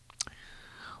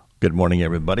Good morning,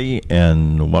 everybody,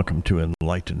 and welcome to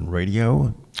Enlighten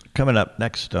Radio. Coming up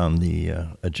next on the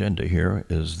agenda here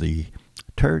is the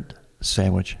Turd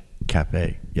Sandwich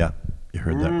Café. Yeah, you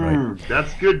heard that right.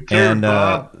 That's good, too, And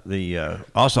Bob. the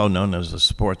also known as the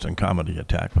Sports and Comedy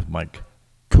Attack with Mike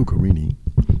Cuccarini.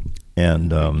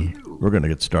 And we're going to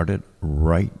get started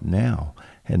right now.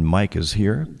 And Mike is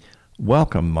here.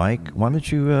 Welcome, Mike. Why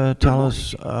don't you tell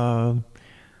us...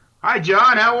 Hi,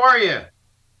 John. How are you?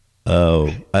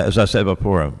 Oh, as I said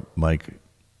before, Mike,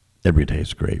 every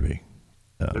day's gravy.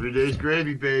 Every day's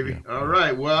gravy, baby. Yeah. All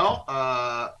right. Well,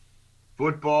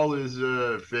 football is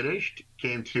finished.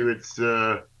 Came to its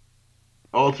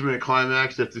ultimate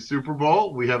climax at the Super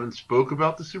Bowl. We haven't spoke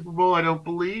about the Super Bowl, I don't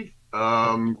believe.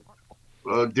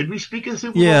 Did we speak of the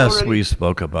Super Bowl Yes, already? we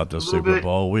spoke about the Super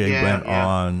Bowl. We went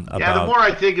on about... Yeah, the more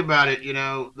I think about it,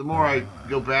 the more I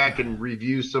go back and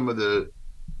review some of the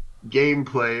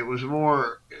gameplay, it was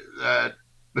more that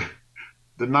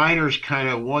the Niners kind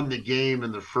of won the game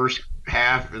in the first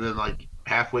half and then like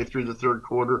halfway through the third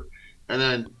quarter, and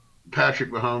then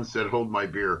Patrick Mahomes said, "Hold my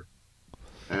beer."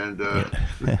 And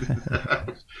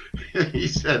he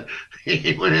said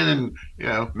he went in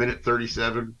and minute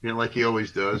 37, like he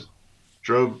always does,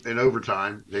 drove in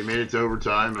overtime. They made it to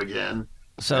overtime again.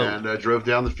 And drove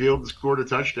down the field and scored a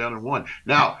touchdown and won.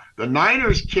 Now, the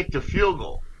Niners kicked a field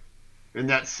goal in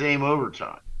that same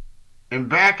overtime. And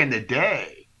back in the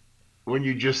day, when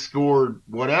you just scored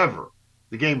whatever,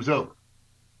 the game was over.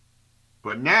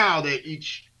 But now that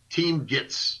each team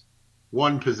gets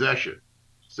one possession.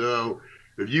 So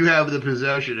if you have the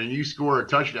possession and you score a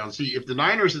touchdown, see, if the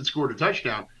Niners had scored a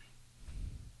touchdown,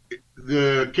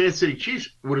 the Kansas City Chiefs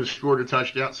would have scored a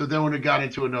touchdown, so then would have got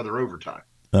into another overtime.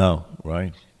 Oh,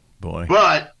 right. Boy.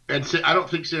 But I don't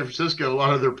think San Francisco, a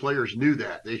lot of their players knew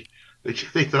that. They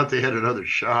thought they had another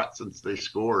shot since they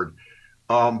scored.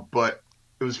 But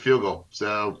it was field goal.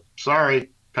 So,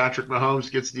 sorry, Patrick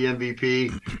Mahomes gets the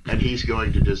MVP, and he's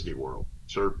going to Disney World.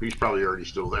 So he's probably already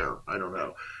still there. I don't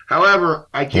know. However,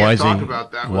 I can't talk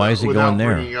about that why is he going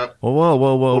there?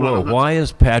 Whoa. Why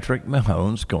is Patrick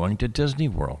Mahomes going to Disney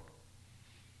World?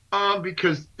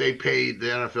 Because they paid the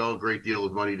NFL a great deal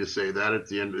of money to say that at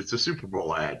the end. It's a Super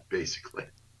Bowl ad, basically.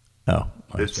 Oh,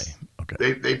 I see.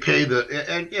 Okay. They pay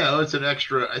it's an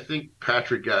extra. I think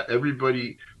Patrick got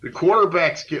everybody. The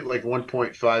quarterbacks get like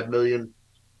 $1.5 million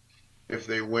if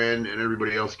they win, and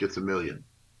everybody else gets $1 million.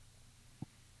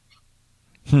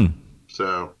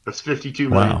 So that's $52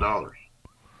 million. Wow.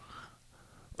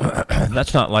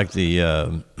 That's not like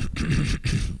the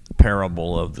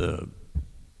parable of the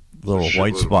little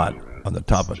white spot on the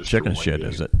top of chicken shit,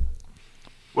 is it?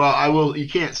 Well, you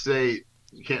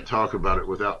can't talk about it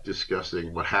without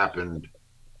discussing what happened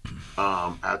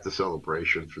at the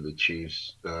celebration for the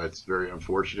Chiefs. It's very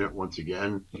unfortunate. Once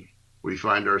again, we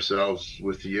find ourselves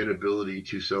with the inability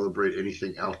to celebrate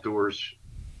anything outdoors,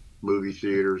 movie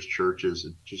theaters, churches.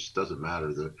 It just doesn't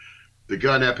matter. The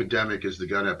gun epidemic is the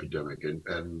gun epidemic.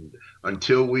 And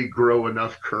until we grow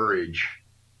enough courage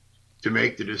to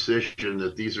make the decision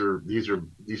that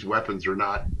these weapons are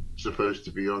not supposed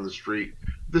to be on the street,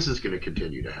 this is going to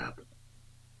continue to happen.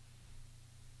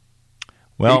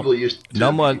 Well, people used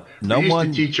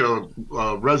to teach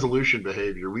resolution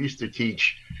behavior. We used to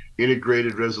teach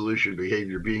integrated resolution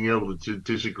behavior, being able to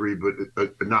disagree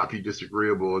but not be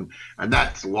disagreeable, and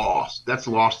that's lost. That's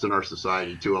lost in our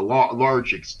society to a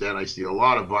large extent. I see a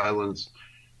lot of violence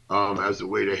as a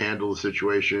way to handle the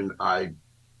situation. I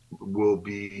will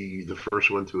be the first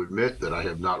one to admit that I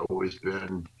have not always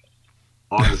been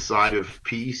on the side of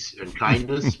peace and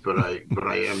kindness, but I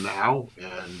am now,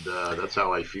 and that's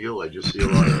how I feel. I just see a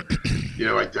lot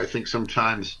of, I think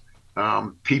sometimes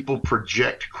people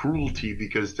project cruelty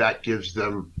because that gives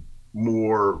them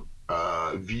more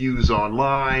views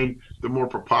online. The more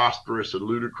preposterous and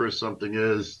ludicrous something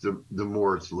is, the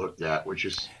more it's looked at, which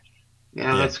is,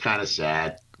 that's kind of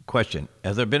sad. Question: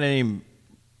 has there been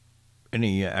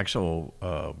any actual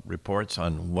reports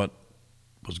on what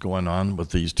was going on with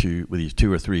these two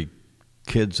or three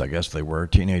kids? I guess they were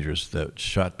teenagers that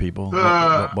shot people.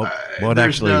 What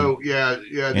actually? There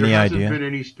hasn't been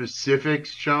any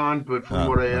specifics, Sean. But from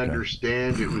what I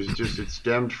understand, it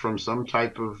stemmed from some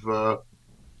type of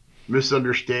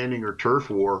misunderstanding or turf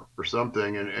war or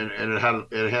something, and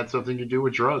it had something to do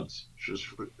with drugs. Just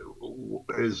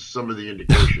is some of the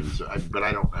indications, but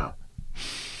I don't know.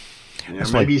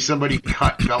 Maybe somebody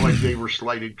felt like they were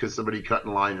slighted because somebody cut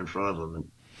in line in front of them,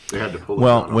 and they had to pull it down.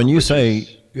 Well, when you say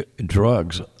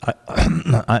drugs,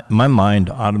 my mind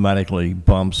automatically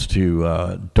bumps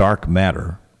to dark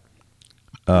matter,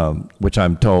 which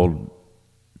I'm told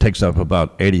takes up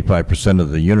about 85% of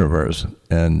the universe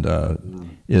and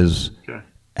is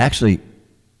actually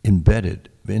embedded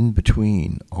in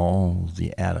between all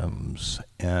the atoms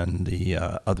and the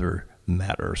other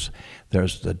matters.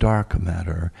 There's the dark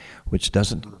matter, which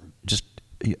doesn't just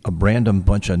a random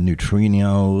bunch of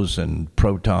neutrinos and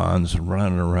protons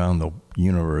running around the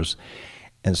universe.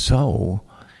 And so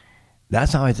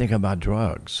that's how I think about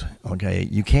drugs. Okay,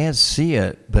 you can't see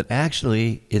it, but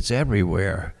actually it's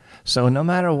everywhere. So no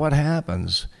matter what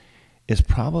happens, it's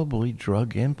probably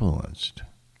drug influenced.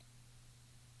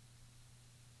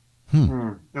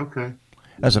 Okay.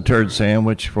 That's a turd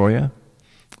sandwich for you.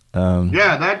 That's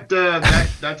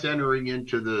entering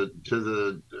into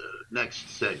the next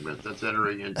segment. That's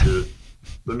entering into.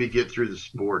 Let me get through the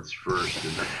sports first.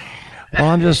 Well,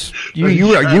 I'm just you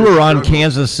were on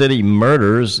Kansas City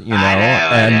murders, you know,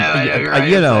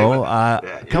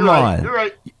 come on. You're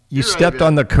right. You stepped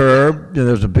on the curb.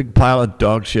 There's a big pile of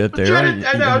dog shit there.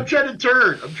 I'm trying to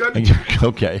turn.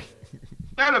 Okay.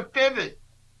 I'm trying to pivot.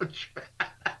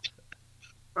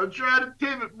 I'm trying to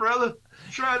pivot, brother.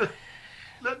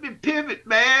 Let me pivot,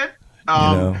 man.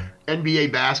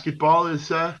 NBA basketball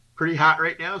is pretty hot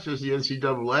right now. So is the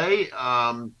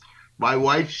NCAA. My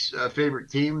wife's favorite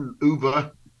team,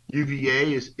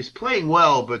 UVA, is playing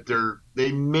well, but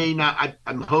they may not.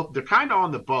 They're kind of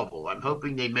on the bubble. I'm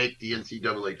hoping they make the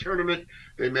NCAA tournament.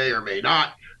 They may or may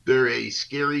not. They're a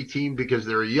scary team because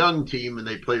they're a young team and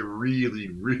they play really,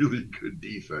 really good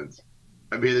defense.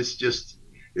 I mean, it's just.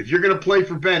 If you're going to play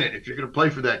for Bennett, if you're going to play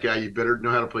for that guy, you better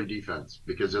know how to play defense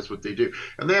because that's what they do.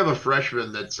 And they have a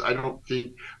freshman I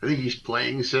think he's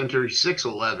playing center. He's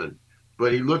 6'11",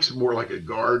 but he looks more like a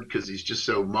guard because he's just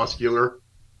so muscular.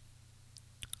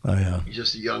 Oh, yeah. He's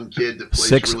just a young kid that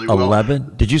plays really well.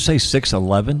 6'11"? Did you say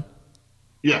 6'11"?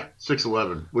 Yeah,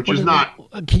 6'11", which is not.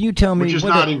 Can you tell me? Which is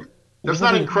that's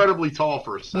not incredibly tall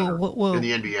for a center in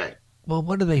the NBA. Well,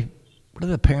 what are the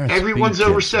parents? Everyone's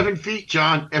over 7 feet,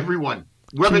 John. Everyone.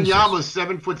 Wembanyama's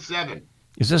 7'7".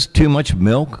 Is this too much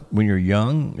milk when you're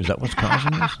young? Is that what's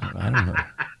causing this? I don't know.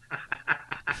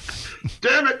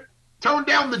 Damn it! Tone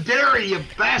down the dairy, you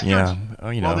bastards. Yeah,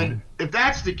 Well, then, if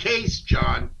that's the case,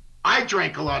 John, I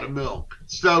drank a lot of milk,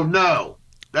 so no,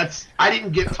 I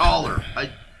didn't get taller.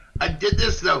 I did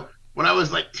this though when I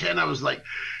was like 10. I was like,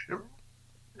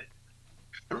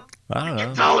 I don't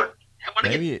know. Taller.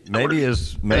 Maybe I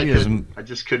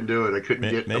just couldn't do it. I couldn't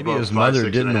get. Maybe his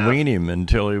mother didn't wean him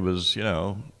until he was,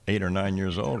 8 or 9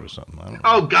 years old or something. I don't know.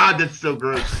 Oh God, that's so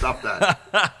gross. Stop that.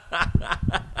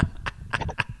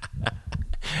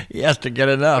 He has to get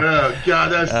enough. Oh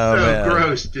God, that's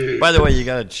gross, dude. By the way, you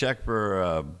got to check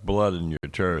for blood in your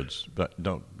turds, but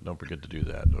don't forget to do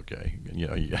that. Okay,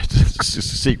 it's a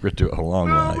secret to a long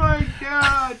life. Oh my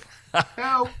God,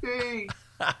 help me.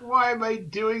 Why am I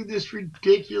doing this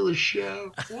ridiculous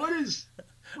show?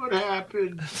 What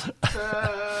happened?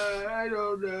 I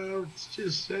don't know. It's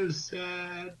just so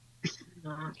sad.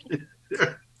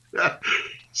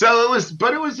 So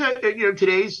it was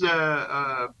today's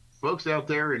folks out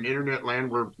there in internet land.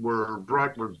 We're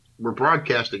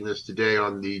broadcasting this today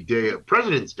on the day of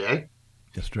President's Day.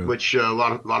 That's true. Which a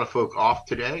lot of folk off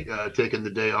today, taking the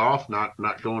day off, not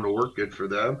going to work. Good for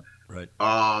them. Right.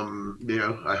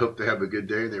 I hope they have a good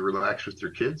day and they relax with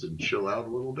their kids and chill out a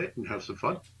little bit and have some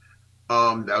fun.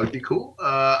 That would be cool.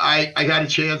 I got a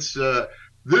chance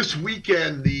this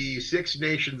weekend. The Six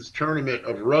Nations tournament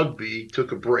of rugby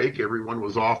took a break. Everyone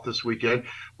was off this weekend.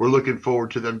 We're looking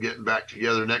forward to them getting back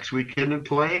together next weekend and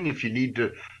playing. If you need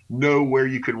to know where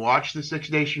you can watch the Six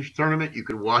Nations tournament, you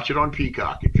can watch it on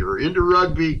Peacock. If you're into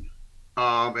rugby,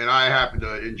 and I happen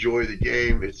to enjoy the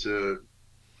game, it's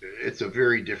a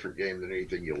very different game than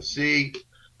anything you'll see.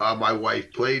 My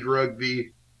wife played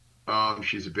rugby.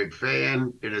 She's a big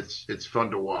fan, and it's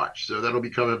fun to watch. So that'll be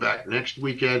coming back next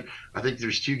weekend. I think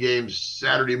there's 2 games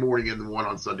Saturday morning and then 1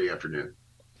 on Sunday afternoon.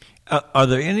 Are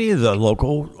there any of the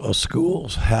local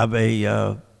schools have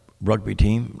a rugby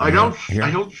team? I don't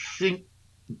think.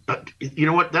 You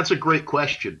know what? That's a great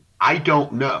question. I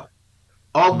don't know.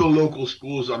 Of the local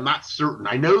schools, I'm not certain.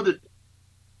 I know that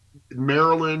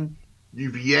Maryland,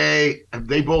 UVA,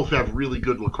 they both have really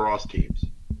good lacrosse teams.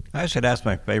 I should ask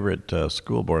my favorite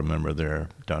school board member there,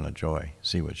 Donna Joy,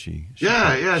 see what she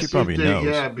probably knows.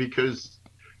 Yeah, because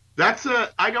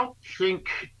I don't think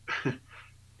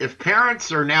if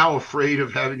parents are now afraid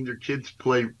of having their kids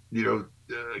play,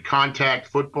 contact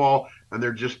football and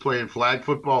they're just playing flag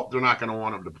football, they're not going to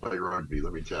want them to play rugby,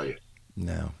 let me tell you.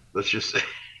 No. Let's just say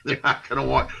they're not going to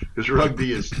want, because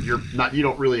rugby is, you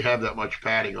don't really have that much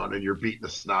padding on and you're beating the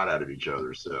snot out of each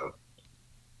other. So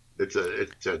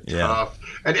It's a tough,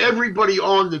 and everybody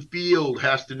on the field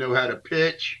has to know how to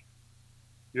pitch.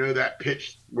 That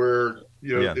pitch where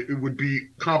it would be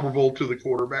comparable to the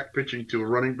quarterback pitching to a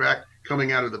running back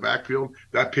coming out of the backfield.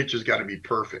 That pitch has got to be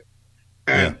perfect,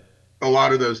 and a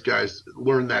lot of those guys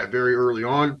learn that very early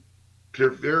on. They're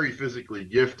very physically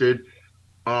gifted.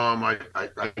 I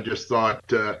just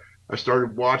thought I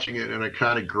started watching it and I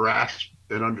kind of grasped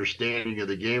an understanding of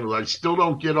the game. I still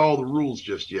don't get all the rules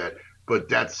just yet, but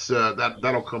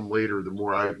that'll come later. The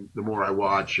more I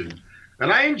watch, and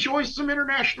I enjoy some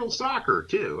international soccer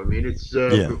too. I mean, it's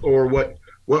or what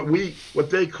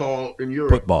they call in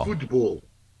Europe football.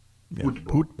 Yeah,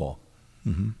 football.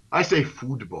 Mm-hmm. I say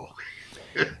football.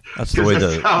 That's the way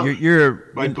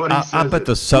I bet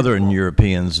the Southern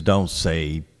Europeans don't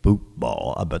say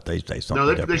football. I bet they say something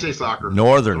different. No, they say soccer.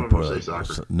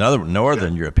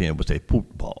 Northern European would say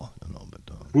football.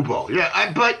 Football,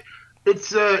 yeah. But it's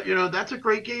that's a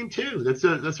great game too. That's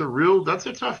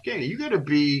a tough game. You got to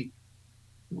be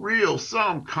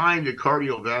some kind of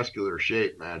cardiovascular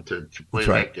shape, man, to play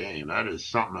that game. That is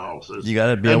something else. You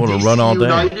got to be able to run all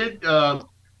day.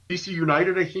 DC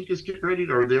United, I think, is getting ready,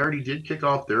 or they already did kick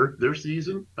off their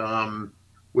season,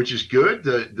 which is good.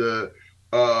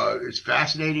 It's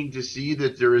fascinating to see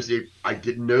that there is I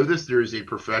didn't know this, there is a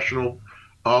professional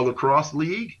lacrosse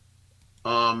league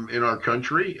in our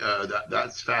country.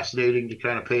 That's fascinating to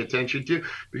kind of pay attention to,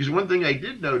 because one thing I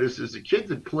did notice is a kid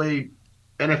that played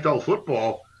NFL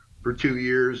football for 2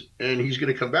 years, and he's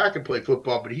going to come back and play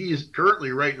football, but he is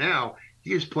currently right now,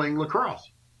 he is playing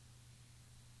lacrosse.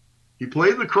 He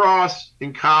played lacrosse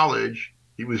in college.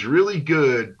 He was really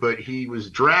good, but he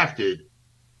was drafted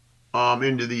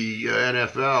into the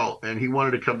NFL, and he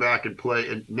wanted to come back and play,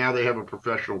 and now they have a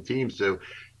professional team. So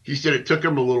he said it took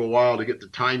him a little while to get the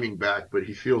timing back, but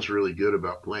he feels really good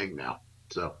about playing now.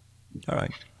 So, all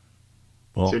right.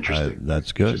 Well, it's interesting.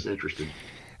 That's good. It's just interesting.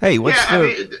 Hey,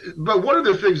 but one of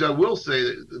the things I will say,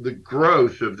 that the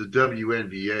growth of the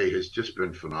WNBA has just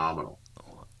been phenomenal.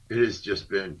 It has just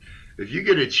been. If you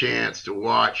get a chance to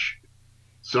watch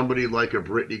somebody like a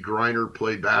Brittany Griner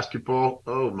play basketball,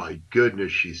 oh my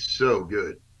goodness, she's so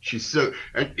good.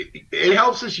 And it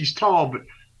helps that she's tall, but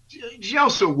she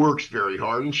also works very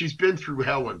hard, and she's been through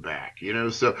hell and back,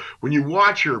 So when you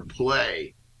watch her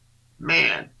play,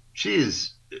 man,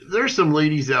 there's some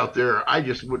ladies out there I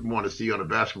just wouldn't want to see on a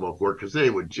basketball court, because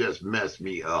they would just mess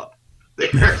me up.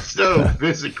 They're so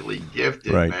physically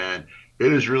gifted, man.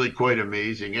 It is really quite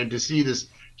amazing. And to see this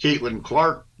Caitlin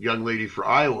Clark, young lady for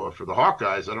Iowa, for the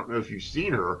Hawkeyes, I don't know if you've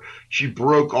seen her. She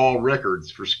broke all records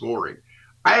for scoring.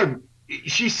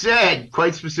 She said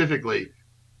quite specifically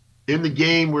in the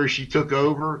game where she took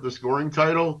over the scoring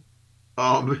title,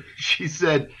 she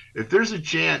said, if there's a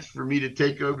chance for me to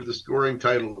take over the scoring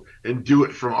title and do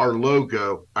it from our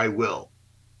logo, I will.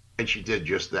 And she did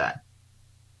just that.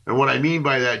 And what I mean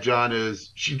by that, John,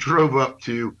 is she drove up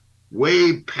to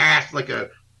way past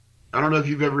I don't know if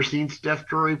you've ever seen Steph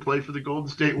Curry play for the Golden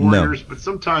State Warriors, but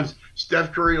sometimes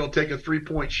Steph Curry will take a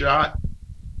 3-point shot.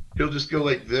 He'll just go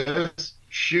like this,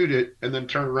 shoot it, and then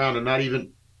turn around and not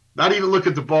even look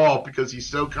at the ball, because he's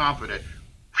so confident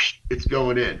it's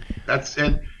going in. And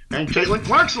Caitlin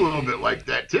Clark's a little bit like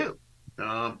that too.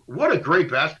 What a great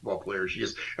basketball player she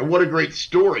is, and what a great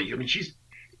story. I mean, she's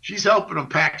helping them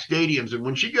pack stadiums, and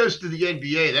when she goes to the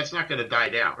NBA, that's not going to die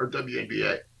down, or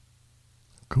WNBA.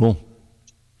 Cool.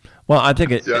 Well, I think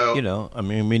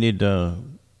we need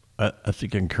I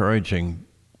think encouraging,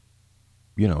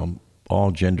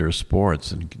 all gender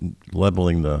sports and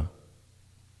leveling the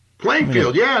playing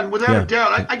field. Yeah, and without a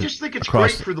doubt, I just think it's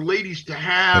great for the ladies to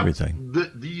have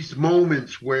these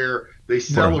moments where they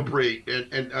celebrate.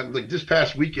 And like this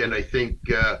past weekend, I think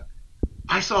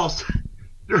I saw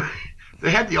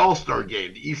they had the All-Star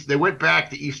game. They went back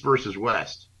to East versus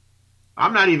West.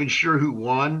 I'm not even sure who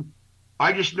won.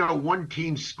 I just know one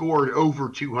team scored over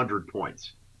 200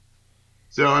 points.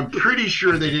 So I'm pretty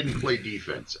sure they didn't play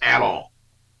defense at all.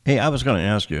 Hey, I was going to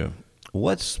ask you,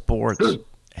 what sports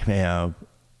have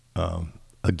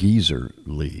a geezer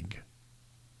league?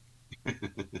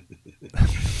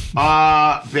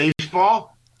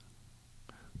 Baseball.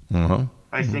 Uh-huh.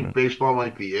 I think baseball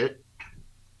might be it.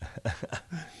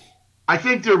 I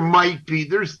think there might be.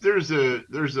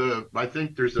 I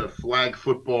think there's a flag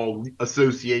football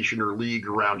association or league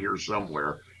around here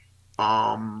somewhere.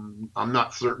 I'm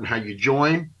not certain how you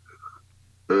join.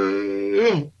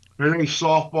 I think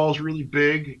softball's really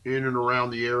big in and around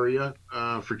the area.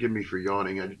 Forgive me for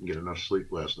yawning. I didn't get enough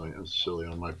sleep last night. That's silly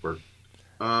on my part.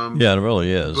 Yeah, it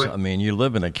really is. But I mean, you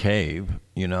live in a cave,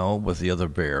 with the other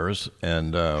bears,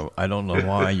 and I don't know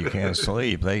why you can't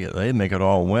sleep. They make it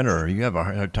all winter. You have a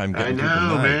hard time I getting through the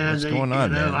know, night. man. What's going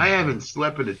on, man? I haven't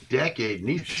slept in a decade, and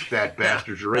these fat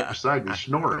bastards are right beside me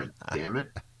snoring. Damn it.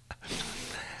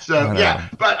 So yeah,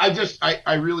 but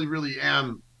I really, really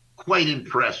am quite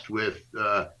impressed with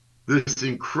this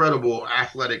incredible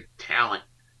athletic talent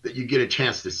that you get a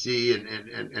chance to see,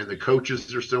 and the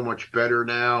coaches are so much better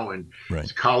now, and Right.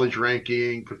 it's college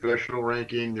ranking, professional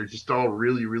ranking, they're just all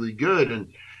really, really good,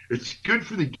 and it's good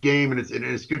for the game, and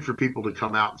it's good for people to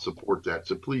come out and support that.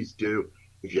 So please do.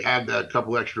 If you have that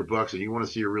couple extra bucks and you want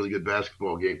to see a really good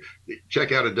basketball game,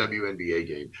 check out a WNBA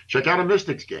game. Check out a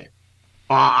Mystics game.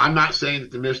 I'm not saying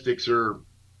that the Mystics are.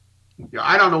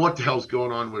 I don't know what the hell's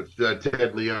going on with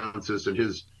Ted Leonsis and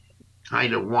his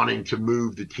kind of wanting to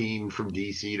move the team from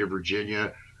DC to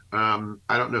Virginia. I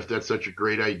don't know if that's such a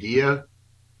great idea.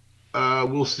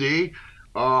 We'll see.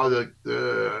 Our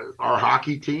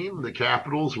hockey team, the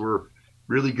Capitals, were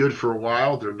really good for a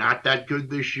while. They're not that good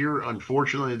this year.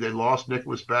 Unfortunately, they lost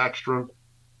Nicholas Backstrom.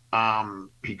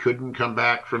 He couldn't come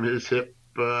back from his hip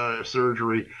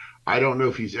surgery. I don't know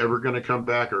if he's ever going to come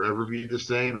back or ever be the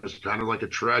same. It's kind of like a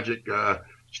tragic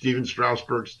Steven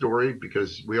Strasburg story,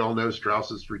 because we all know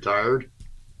Strauss is retired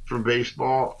from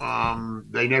baseball.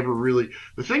 They never really.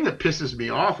 The thing that pisses me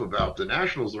off about the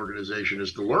Nationals organization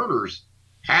is the Learners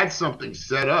had something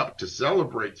set up to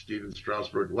celebrate Steven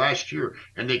Strasburg last year,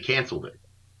 and they canceled it.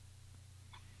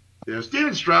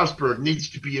 Steven Strasburg needs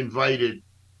to be invited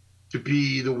to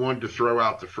be the one to throw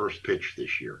out the first pitch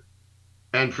this year,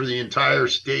 and for the entire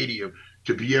stadium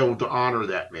to be able to honor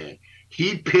that man.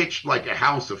 He pitched like a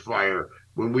house of fire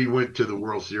when we went to the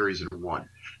World Series and won.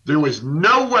 There was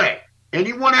no way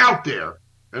anyone out there,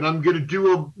 and I'm going to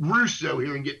do a Russo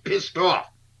here and get pissed off,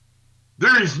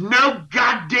 there is no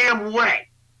goddamn way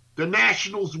the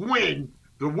Nationals win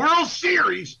the World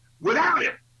Series without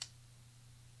him.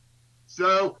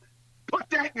 So put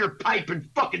that in your pipe and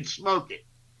fucking smoke it.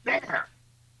 There.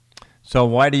 So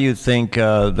why do you think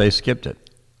they skipped it?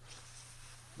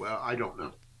 Well, I don't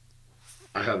know.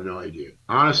 I have no idea.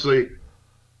 Honestly,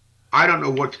 I don't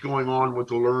know what's going on with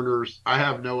the Learners. I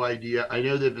have no idea. I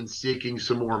know they've been seeking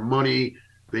some more money.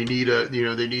 They need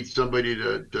they need somebody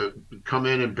to come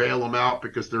in and bail them out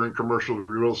because they're in commercial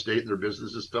real estate and their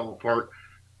businesses fell apart.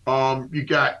 You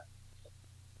got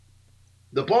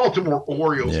the Baltimore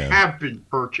Orioles have been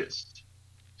purchased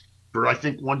for, I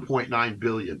think, $1.9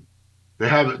 billion. They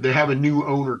have a new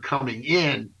owner coming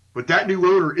in, but that new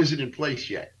owner isn't in place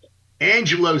yet.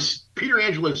 Peter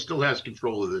Angelos still has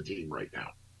control of the team right now,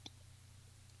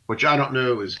 which I don't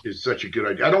know is such a good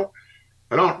idea.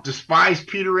 I don't despise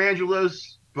Peter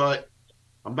Angelos, but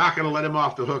I'm not going to let him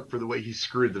off the hook for the way he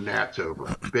screwed the Nats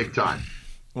over, big time.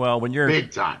 Well,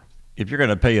 big time. If you're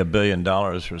going to pay $1 billion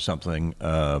for something,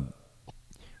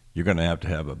 you're going to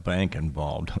have a bank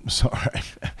involved. I'm sorry.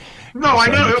 No, I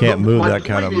know. You can't move that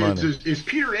kind of money. Is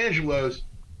Peter Angelos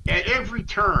at every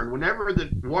turn, whenever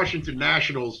the Washington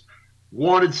Nationals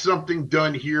wanted something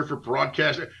done here for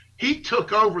broadcasting, he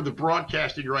took over the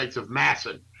broadcasting rights of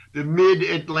MASN, the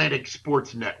Mid-Atlantic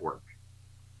Sports Network.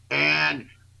 And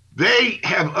they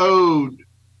have owed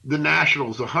the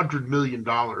Nationals $100 million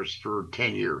for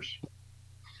 10 years.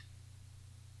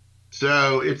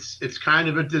 So it's kind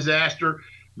of a disaster.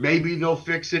 Maybe they'll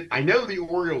fix it. I know the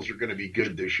Orioles are going to be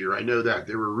good this year. I know that.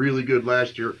 They were really good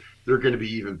last year. They're going to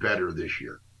be even better this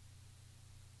year.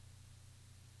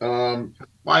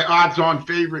 My odds-on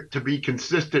favorite to be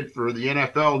consistent for the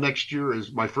NFL next year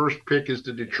is my first pick is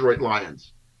the Detroit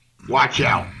Lions. Watch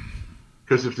out.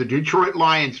 Because if the Detroit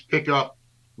Lions pick up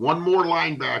one more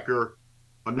linebacker,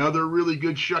 another really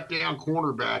good shutdown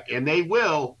cornerback, and they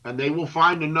will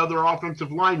find another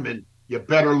offensive lineman, you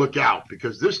better look out,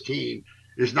 because this team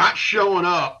is not showing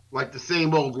up like the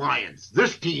same old Lions.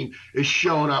 This team is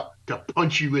showing up to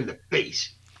punch you in the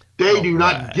face. They do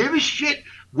not give a shit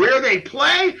where they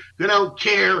play. They don't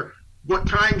care what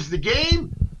time's the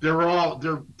game.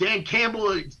 Dan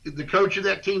Campbell, the coach of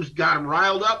that team's got them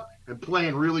riled up and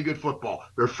playing really good football.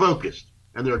 They're focused,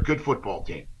 and they're a good football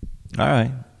team. All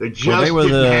right. They just they were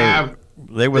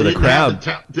the crowd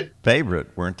favorite,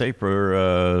 weren't they? For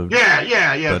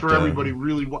everybody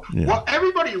really. What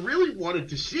everybody really wanted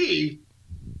to see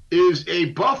is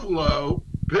a Buffalo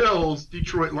Bills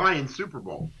Detroit Lions Super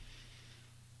Bowl.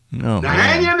 Now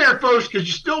hang in there, folks, because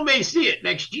you still may see it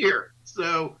next year.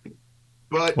 So,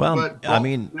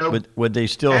 would they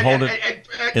still hold it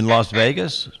in Las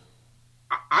Vegas?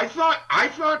 I thought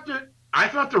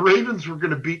the Ravens were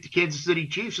going to beat the Kansas City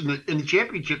Chiefs in the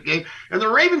championship game, and the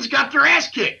Ravens got their ass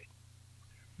kicked.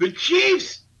 The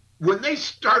Chiefs when they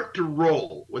start to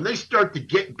roll, when they start to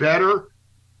get better,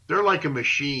 they're like a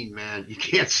machine, man. You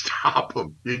can't stop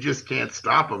them. You just can't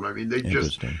stop them. I mean,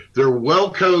 they're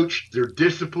well coached, they're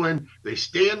disciplined, they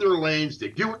stay in their lanes, they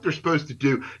do what they're supposed to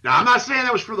do. Now, I'm not saying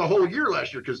that was for the whole year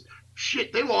last year because,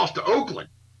 shit, they lost to Oakland.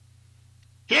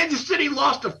 Kansas City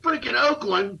lost to freaking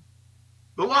Oakland.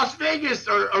 The Las Vegas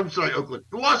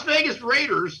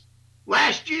Raiders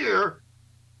last year,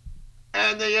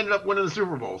 and they ended up winning the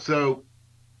Super Bowl. So,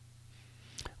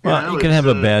 you can have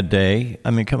a bad day. I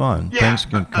mean, come on, things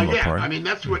can come apart. I mean,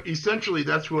 that's what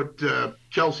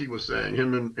Kelsey was saying.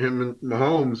 Him and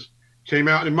Mahomes came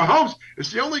out, and Mahomes.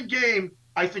 It's the only game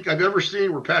I think I've ever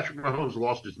seen where Patrick Mahomes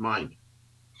lost his mind.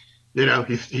 You know,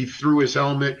 he threw his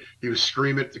helmet. He was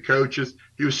screaming at the coaches.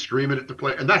 He was screaming at the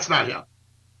player, and that's not him.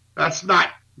 That's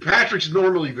not Patrick's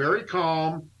normally very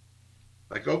calm.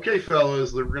 Like, okay,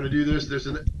 fellas, we're going to do this,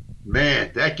 and that.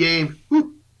 Man, that game.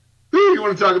 Whew, you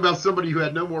want to talk about somebody who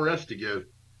had no more F's to give?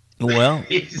 Well,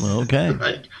 okay.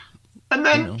 And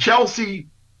then Chelsea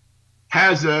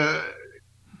has a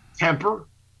temper,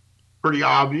 pretty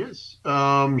obvious.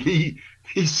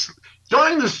 He's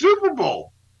during the Super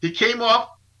Bowl, he came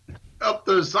up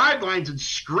the sidelines and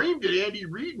screamed at Andy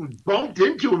Reid and bumped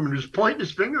into him and was pointing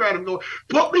his finger at him, going,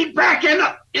 "Put me back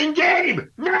in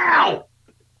game now!"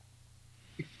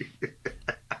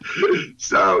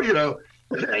 So, you know,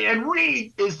 and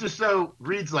Reid is just so,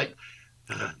 Reid's like,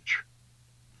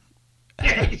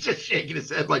 he's just shaking his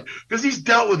head, like, because he's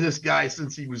dealt with this guy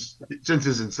since his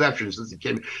inception, since he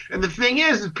came. And the thing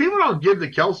is people don't give the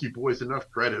Kelsey boys enough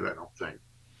credit, I don't think.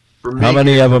 How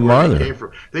many of them are there?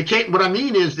 What I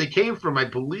mean is they came from, I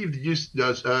believe, the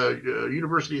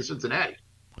University of Cincinnati.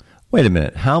 Wait a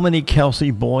minute. How many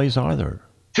Kelsey boys are there?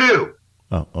 2.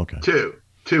 Oh, okay. 2.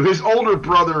 His older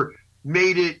brother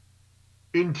made it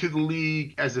into the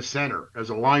league as a center, as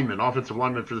a lineman, offensive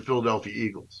lineman for the Philadelphia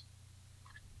Eagles.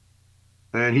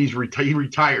 And he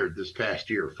retired this past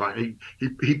year.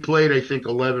 He played, I think,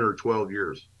 11 or 12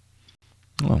 years.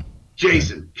 Oh,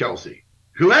 Jason Kelsey,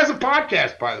 who has a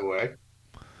podcast, by the way,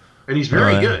 and he's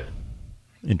very good.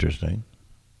 Interesting.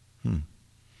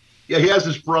 Yeah, he has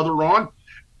his brother on.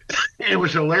 And it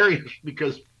was hilarious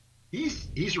because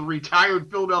he's a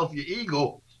retired Philadelphia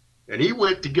Eagle, and he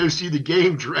went to go see the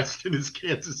game dressed in his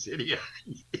Kansas City.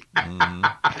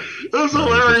 It was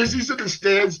hilarious. He's in the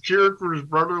stands cheering for his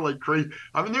brother like crazy.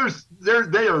 I mean,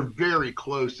 they are very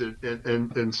close,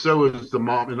 and so is the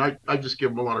mom. And I just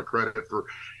give him a lot of credit for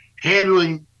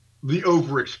handling the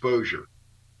overexposure.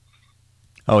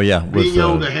 Oh yeah, being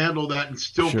able to handle that and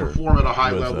still perform at a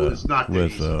high level is not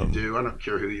that easy to do. I don't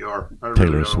care who you are.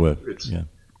 Taylor Swift. It's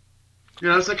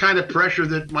it's the kind of pressure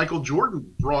that Michael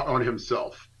Jordan brought on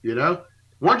himself. You know,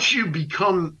 once you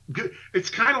become good,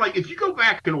 it's kind of like if you go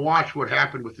back and watch what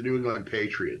happened with the New England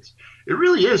Patriots, it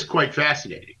really is quite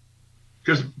fascinating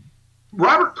because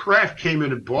Robert Kraft came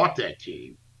in and bought that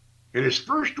team, and his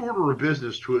first order of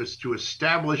business was to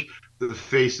establish the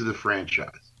face of the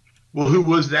franchise. Well, who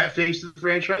was that face of the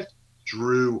franchise?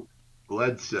 Drew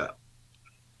Bledsoe.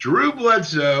 Drew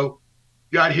Bledsoe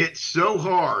got hit so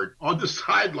hard on the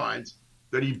sidelines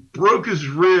that he broke his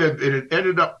rib and it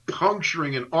ended up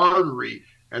puncturing an artery,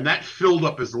 and that filled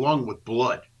up his lung with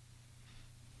blood.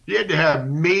 He had to have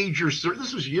major surgery.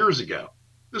 This was years ago.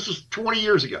 This was 20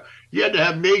 years ago. He had to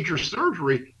have major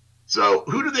surgery. So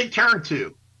who do they turn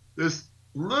to? This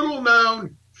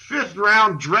little-known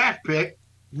fifth-round draft pick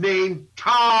named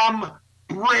Tom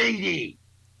Brady.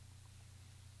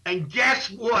 And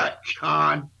guess what,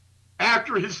 John?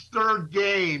 After his third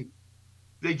game,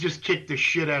 they just kicked the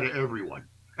shit out of everyone.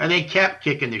 And they kept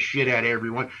kicking the shit out of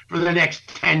everyone for the next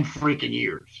 10 freaking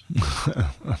years.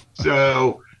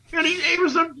 So, and he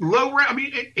was a low round. I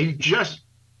mean,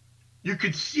 you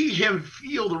could see him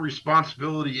feel the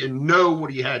responsibility and know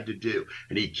what he had to do.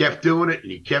 And he kept doing it,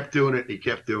 and he kept doing it, and he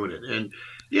kept doing it. And,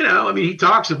 you know, I mean, he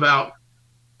talks about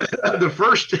the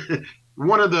first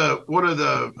one of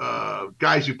the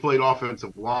guys who played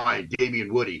offensive line,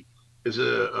 Damian Woody, is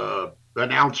a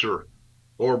announcer,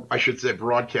 or I should say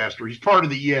broadcaster. He's part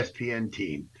of the ESPN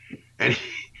team, and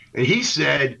he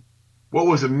said what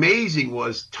was amazing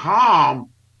was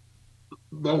Tom,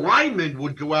 the lineman,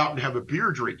 would go out and have a beer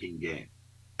drinking game,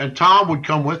 and Tom would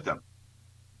come with them.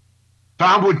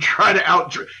 Tom would try to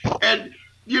out and.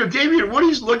 You know, Damian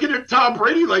Woody's looking at Tom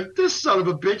Brady like, this son of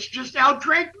a bitch just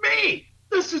outdrank me.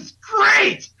 This is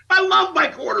great. I love my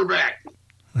quarterback.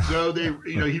 So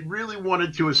he really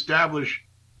wanted to establish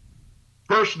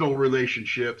personal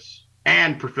relationships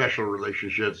and professional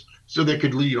relationships so they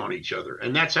could lead on each other.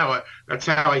 And that's how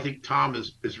I think Tom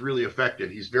is really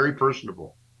effective. He's very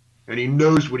personable. and he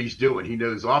knows what he's doing. He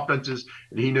knows offenses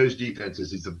and he knows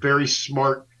defenses. He's a very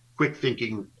smart,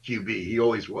 quick-thinking QB. He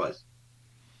always was.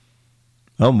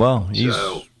 Oh, well, he's,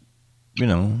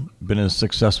 been as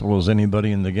successful as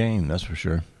anybody in the game, that's for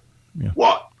sure. Yeah.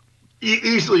 Well,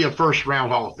 easily a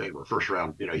first-round Hall of Famer. First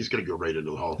round, he's going to go right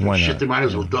into the Hall of Fame. Shit, they might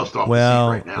as well dust off the seat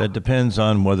right now. Well, it depends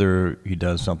on whether he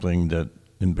does something that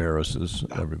embarrasses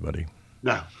everybody.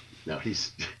 No,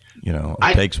 he's...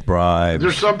 takes bribes.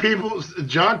 There's some people,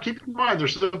 John, keep in mind,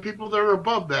 there's some people that are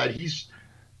above that. He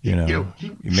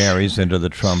marries into the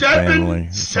Trump family.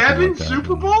 Seven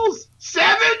Super Bowls?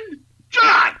 7?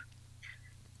 John!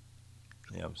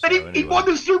 Yeah, and he won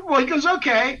the Super Bowl. He goes,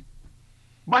 okay,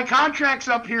 my contract's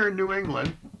up here in New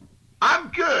England. I'm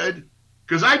good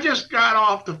because I just got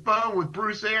off the phone with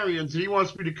Bruce Arians and he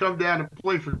wants me to come down and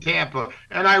play for Tampa.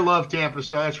 And I love Tampa,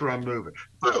 so that's where I'm moving.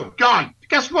 Boom, gone.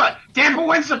 Guess what? Tampa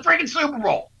wins the freaking Super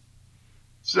Bowl.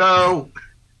 So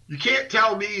you can't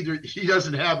tell me that he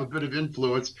doesn't have a bit of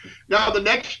influence. Now, the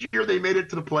next year they made it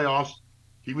to the playoffs.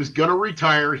 He was going to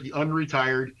retire. He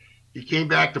unretired. He came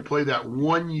back to play that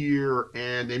 1 year,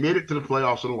 and they made it to the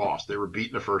playoffs and lost. They were beat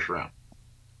in the first round.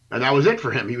 And that was it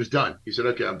for him. He was done. He said,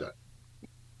 okay, I'm done.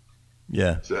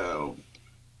 Yeah. So,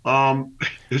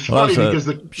 it's funny because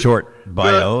the short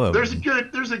bio. There's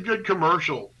a good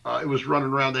commercial. It was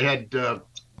running around. They had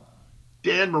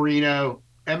Dan Marino,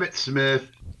 Emmitt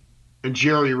Smith, and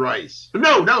Jerry Rice.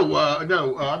 No.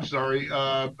 I'm sorry,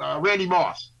 Randy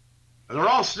Moss. And they're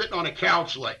all sitting on a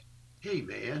couch like, hey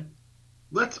man,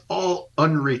 let's all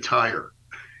unretire.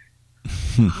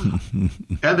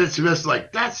 Emmitt Smith's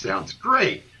like, that sounds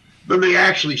great. Then they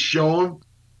actually show him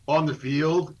on the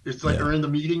field. It's like they're in the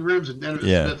meeting rooms, and then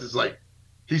Smith is like,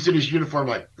 he's in his uniform,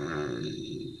 like, and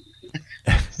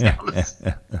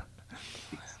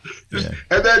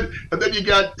then you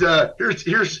got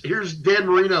here's Dan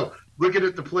Marino looking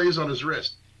at the plays on his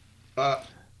wrist.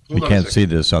 We can't see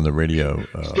this on the radio.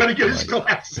 He's gonna get his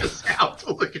glasses out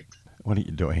to look at. What are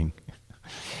you doing?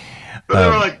 But they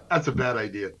were like, that's a bad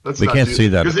idea. We can't see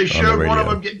that because they showed one of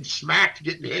them getting smacked,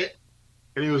 getting hit,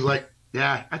 and he was like,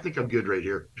 yeah, I think I'm good right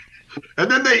here. And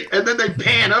then they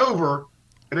pan over,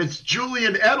 and it's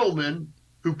Julian Edelman,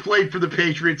 who played for the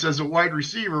Patriots as a wide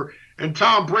receiver, and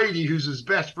Tom Brady, who's his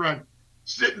best friend,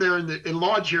 sitting there in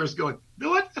lawn chairs going, you know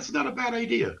what? That's not a bad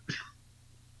idea.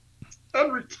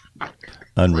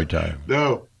 Unretire.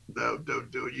 No,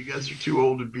 don't do it. You guys are too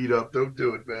old and beat up. Don't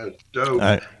do it, man.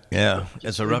 Don't.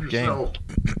 It's a rough game.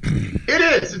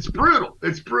 It is. It's brutal.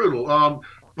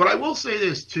 But I will say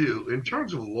this, too. In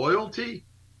terms of loyalty,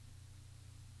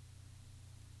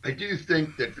 I do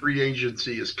think that free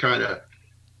agency is kind of,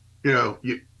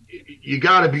 you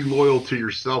got to be loyal to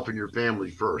yourself and your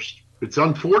family first. It's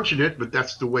unfortunate, but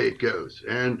that's the way it goes.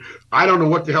 And I don't know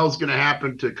what the hell is going to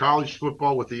happen to college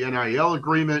football with the NIL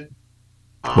agreement.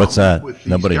 What's that? With these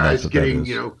Nobody guys knows what getting, that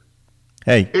is.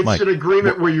 Hey, it's Mike, an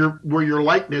agreement where your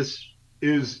likeness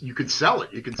is, you could sell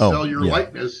it. You can sell your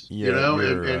likeness,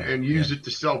 and use it to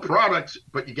sell products,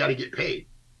 but you got to get paid.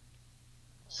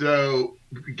 So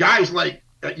guys like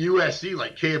at USC,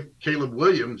 like Caleb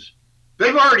Williams,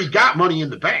 they've already got money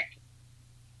in the bank.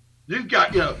 You've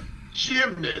got,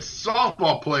 gymnasts,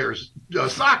 softball players,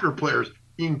 soccer players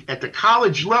at the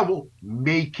college level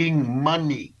making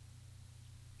money.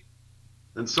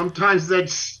 And sometimes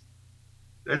that's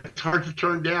hard to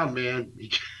turn down, man.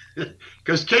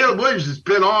 Because Caleb Williams has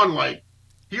been on,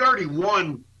 he already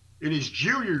won in his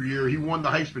junior year. He won the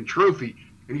Heisman Trophy,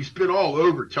 and he's been all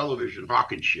over television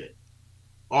hawking shit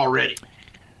already.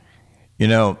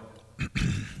 I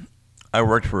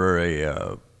worked for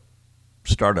a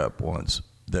startup once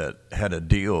that had a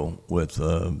deal with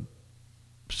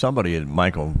somebody at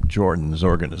Michael Jordan's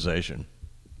organization.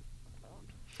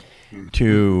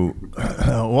 To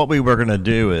what we were going to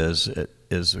do is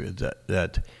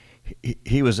that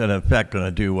he was in effect going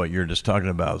to do what you're just talking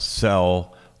about,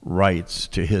 sell rights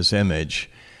to his image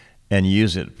and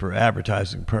use it for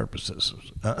advertising purposes,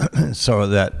 so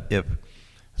that if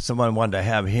someone wanted to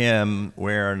have him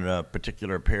wearing a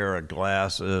particular pair of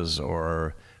glasses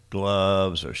or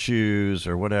gloves or shoes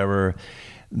or whatever,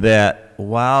 that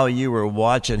while you were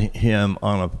watching him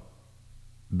on a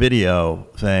video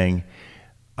thing,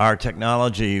 our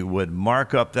technology would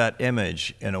mark up that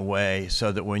image in a way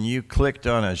so that when you clicked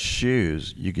on his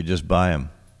shoes, you could just buy them.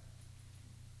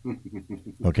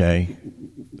 Okay,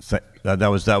 that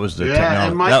was the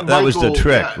technology. That was the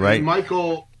trick, right?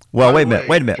 Michael. Well, wait a minute.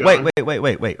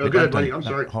 Wait. Oh, good, buddy. I'm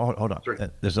sorry. Hold on.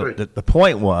 Sorry. The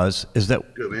point is that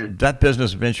that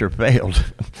business venture failed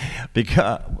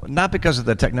not because of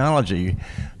the technology,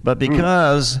 but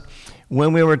because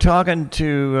when we were talking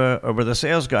to, or the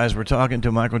sales guys were talking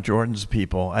to Michael Jordan's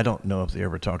people, I don't know if they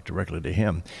ever talked directly to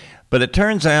him, but it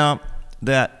turns out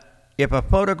that if a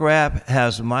photograph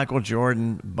has Michael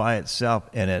Jordan by itself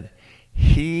in it,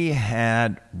 he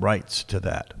had rights to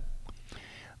that.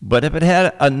 But if it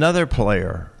had another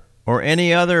player or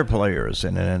any other players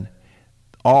in it,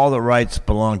 all the rights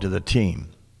belonged to the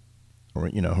team. Or,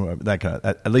 that kind of,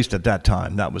 at least at that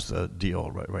time, that was the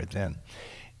deal right then.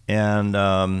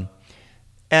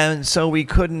 And so we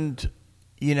couldn't,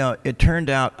 it turned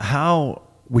out, how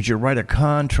would you write a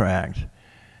contract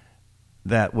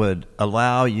that would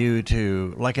allow you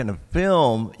to, like in a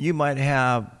film, you might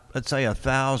have, let's say,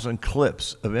 1,000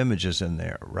 clips of images in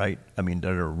there, right? I mean,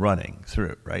 that are running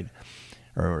through, right?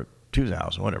 Or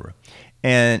 2,000, whatever.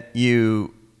 And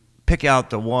you pick out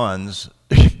the ones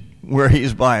where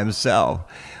he's by himself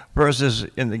versus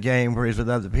in the game where he's with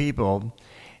other people.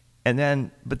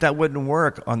 But that wouldn't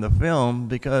work on the film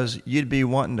because you'd be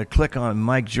wanting to click on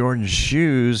Mike Jordan's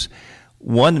shoes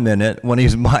 1 minute when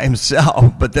he's by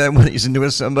himself, but then when he's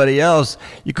with somebody else,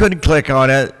 you couldn't click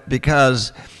on it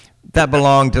because that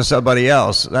belonged to somebody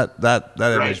else. That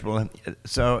image belonged.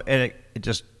 So it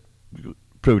just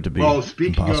proved to be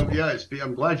speaking impossible.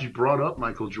 I'm glad you brought up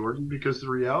Michael Jordan, because the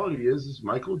reality is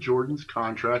Michael Jordan's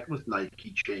contract with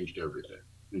Nike changed everything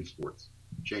in sports.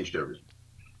 Changed everything.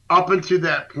 Up until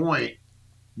that point,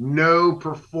 no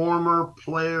performer,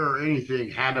 player, or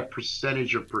anything had a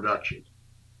percentage of production.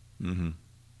 Mm-hmm.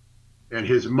 And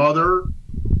his mother,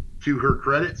 to her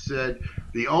credit, said,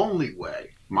 the only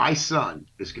way my son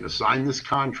is going to sign this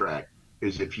contract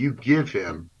is if you give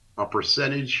him a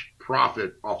percentage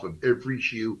profit off of every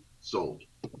shoe sold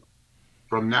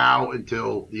from now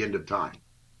until the end of time.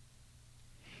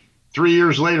 3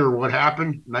 years later, what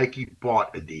happened? Nike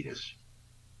bought Adidas.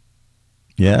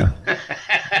 Yeah.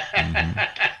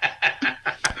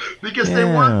 Because they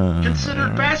weren't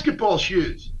considered basketball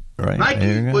shoes. Right.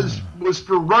 Nike was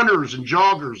for runners and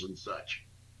joggers and such.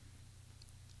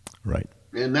 Right.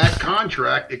 And that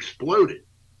contract exploded.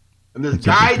 And the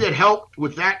guy that helped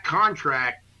with that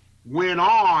contract went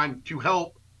on to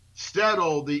help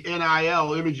settle the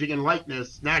NIL, imaging and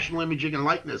likeness, national imaging and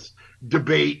likeness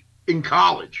debate in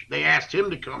college. They asked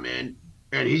him to come in,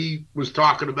 and he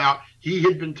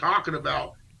had been talking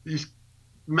about these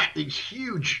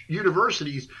huge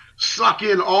universities suck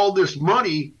in all this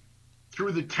money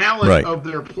through the talent of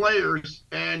their players,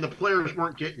 and the players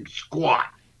weren't getting squat.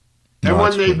 And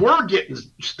when they were getting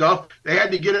stuff, they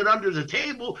had to get it under the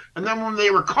table, and then when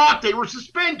they were caught, they were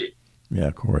suspended. Yeah,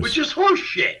 of course. Which is horse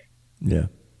shit. Yeah.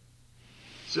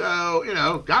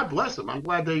 So, God bless them. I'm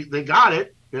glad they got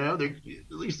it. At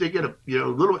least they get a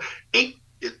little.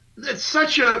 It's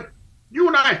such a. You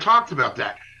and I have talked about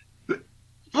that.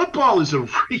 Football is a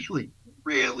really,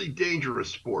 really dangerous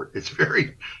sport. It's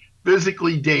very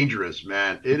physically dangerous,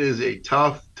 man. It is a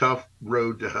tough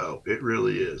road to hoe. It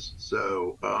really is.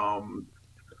 So,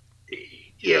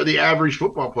 the average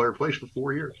football player plays for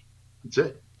 4 years. That's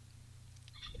it.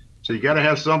 So you got to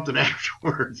have something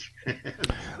afterwards.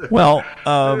 Well,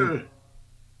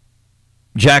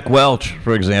 Jack Welch,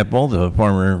 for example, the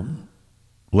former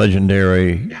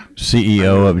legendary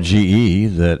CEO of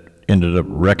GE that ended up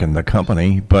wrecking the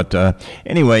company. But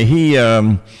anyway, he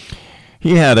had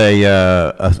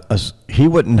he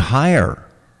wouldn't hire,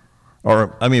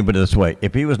 or I mean, put it this way: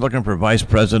 if he was looking for vice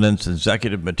presidents,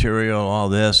 executive material, all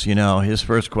this, his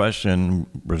first question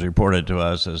was reported to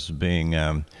us as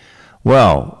being,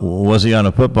 well, was he on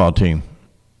a football team?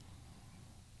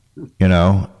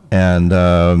 And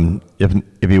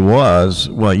if he was,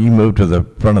 well, you moved to the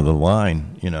front of the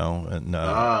line,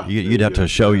 and you'd have to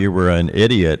show you were an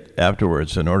idiot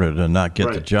afterwards in order to not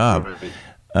get the job.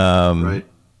 Right.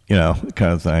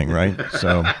 Kind of thing, right?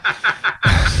 So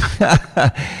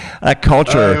that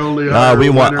culture,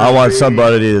 I want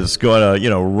somebody that's going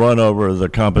to, run over the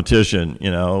competition,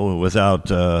 without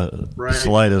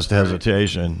slightest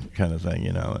hesitation, kind of thing,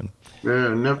 and.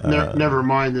 Yeah, never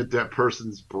mind that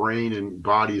person's brain and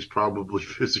body is probably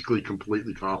physically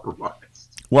completely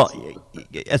compromised. Well,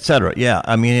 et cetera. Yeah,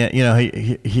 I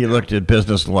mean, he looked at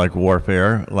business like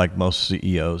warfare, like most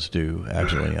CEOs do.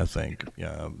 Actually, I think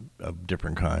of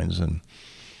different kinds, and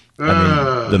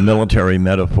I mean, the military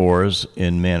metaphors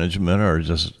in management are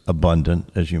just abundant,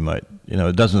 as you might.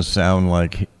 It doesn't sound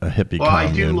like a hippie. Well, I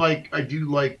do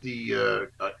like the.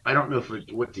 I don't know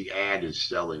what the ad is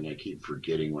selling. I keep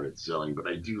forgetting what it's selling, but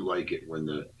I do like it when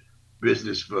the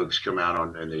business folks come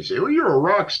out and they say, "Well, you're a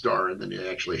rock star," and then they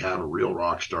actually have a real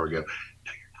rock star go,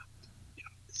 "No,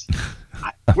 you're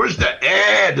not." Where's the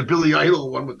the Billy Idol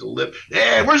one with the lip?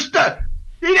 Where's the?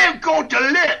 He didn't go to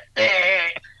lip.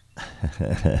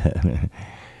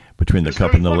 Between the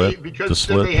cup and the lip, because the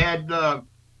slit. Then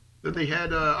they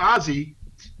had Ozzy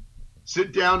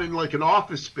sit down in like an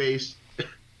office space.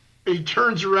 And he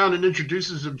turns around and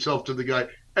introduces himself to the guy.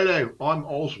 Hello, I'm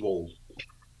Oswald.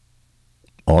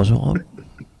 Oswald?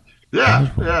 Yeah,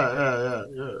 Oswald. yeah.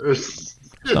 It's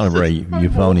not a very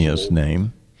euphonious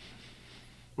name.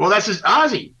 Well, that's his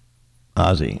Ozzy.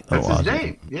 Ozzy. That's his Ozzy.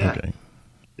 name. Yeah. Okay.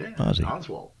 Yeah. Ozzy.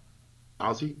 Oswald.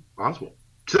 Oswald.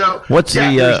 So what's yeah,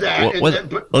 the there's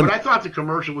that. But I thought the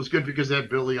commercial was good because they had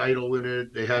Billy Idol in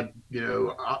it. They had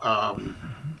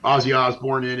Ozzy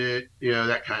Osbourne in it.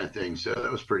 That kind of thing. So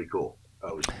that was pretty cool.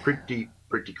 It was pretty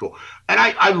cool. And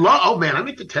I love. Oh man, I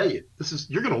meant to tell you.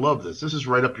 You're gonna love this. This is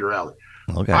right up your alley.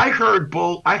 Okay. I heard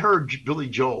Billy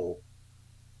Joel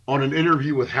on an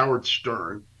interview with Howard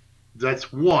Stern.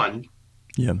 That's one.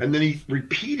 Yeah. And then he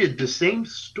repeated the same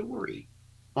story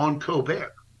on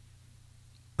Colbert.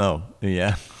 Oh,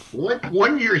 yeah.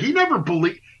 One year, he never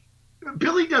believed.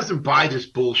 Billy doesn't buy this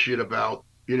bullshit about,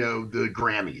 the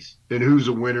Grammys and who's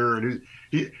a winner and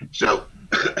so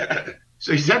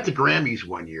he's at the Grammys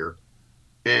one year,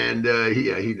 and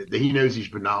he knows he's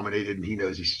been nominated, and he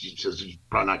knows he says he's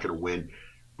probably not going to win,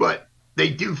 but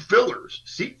they do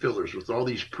seat fillers with all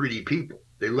these pretty people.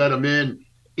 They let them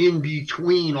in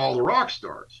between all the rock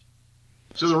stars,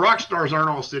 so the rock stars aren't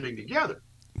all sitting together.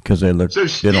 Because they don't look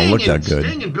that good.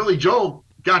 Sting and Billy Joel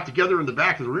got together in the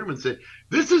back of the room and said,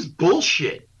 "This is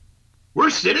bullshit. We're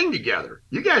sitting together.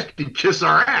 You guys can kiss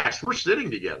our ass. We're sitting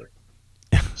together."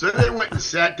 So they went and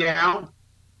sat down,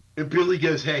 and Billy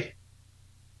goes, "Hey,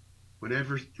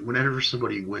 whenever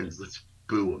somebody wins, let's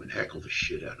boo them and heckle the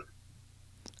shit out of them."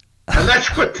 And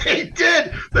that's what they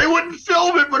did. They wouldn't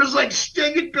film it, but it's like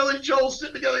Sting and Billy Joel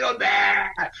sitting together going, "Bah,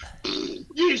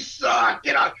 you suck.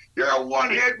 You're a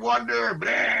one-hit wonder.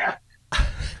 Bah."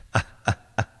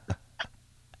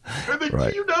 And then,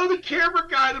 right. The camera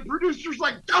guy, the producer's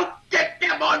like, "Don't get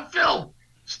them on film.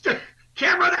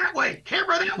 Camera that way.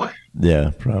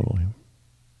 Yeah, probably.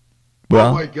 Well,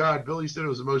 oh my God, Billy said it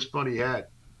was the most fun he had.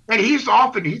 And he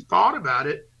thought about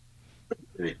it.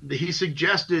 He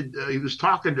suggested, he was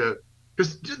talking to,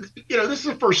 because, this is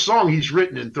the first song he's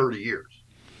written in 30 years.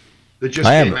 That just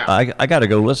came out. I got to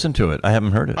go listen to it. I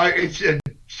haven't heard it.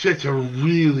 It's a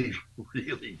really,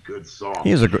 really good song.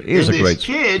 He is a great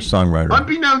songwriter.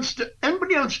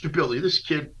 Unbeknownst to Billy,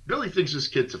 Billy thinks this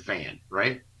kid's a fan,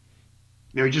 right?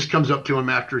 He just comes up to him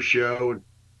after a show and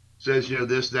says,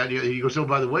 this, that. He goes, "Oh,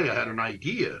 by the way, I had an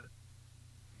idea."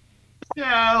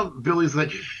 Yeah, Billy's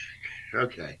like,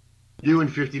 "Okay. You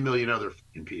and 50 million other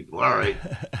people. All right."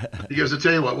 He goes, "I'll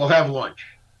tell you what, we'll have lunch.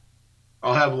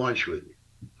 I'll have lunch with you."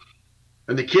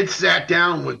 And the kids sat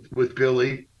down with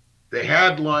Billy. They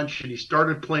had lunch, and he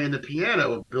started playing the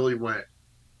piano, and Billy went,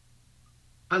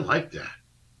 "I like that."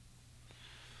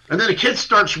 And then the kid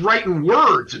starts writing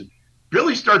words, and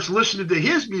Billy starts listening to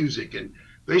his music, and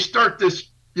they start this,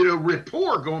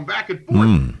 rapport going back and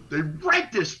forth. They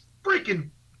write this freaking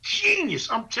genius.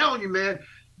 I'm telling you, man,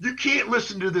 you can't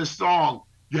listen to this song.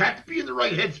 You have to be in the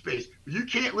right headspace. You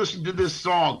can't listen to this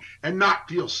song and not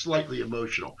feel slightly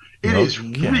emotional. It is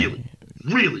really,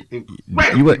 really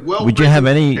incredibly well. Would you have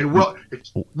any?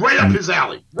 It's right up his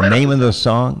alley. Name of the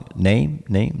song? Name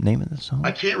of the song?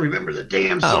 I can't remember the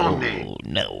damn song name. Oh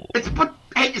no!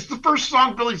 It's the first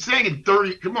song Billy sang in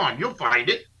 30. Come on, you'll find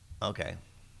it. Okay.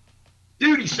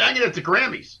 Dude, he sang it at the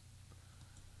Grammys.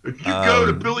 If you go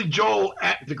to Billy Joel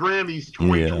at the Grammys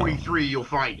 2023, you'll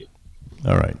find it.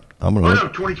 All right. No,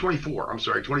 2024. I'm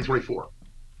sorry, 2024.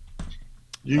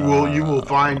 You will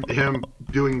find him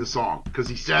doing the song because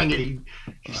he sang it. He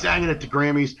sang it at the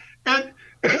Grammys, and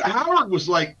Howard was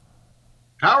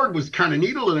kind of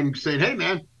needling him, saying, "Hey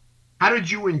man, how did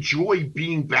you enjoy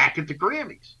being back at the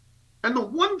Grammys?" And the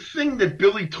one thing that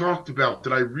Billy talked about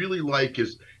that I really like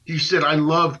is he said, "I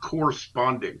love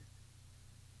corresponding.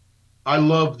 I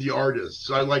love the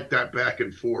artists. I like that back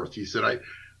and forth." He said,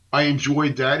 I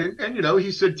enjoyed that. And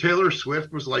he said Taylor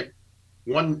Swift was like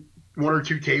one or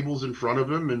two tables in front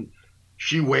of him, and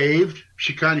she waved.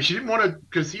 She didn't want to,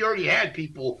 because he already had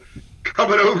people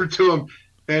coming over to him.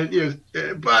 And,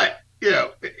 but,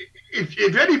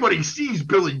 if anybody sees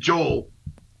Billy Joel,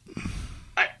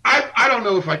 I don't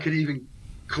know if I could even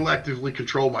collectively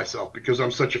control myself because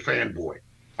I'm such a fanboy.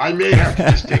 I may have to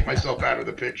just take myself out of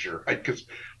the picture because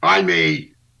I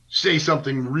may say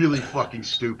something really fucking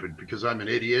stupid because I'm an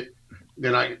idiot.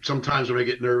 And sometimes when I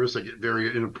get nervous, I get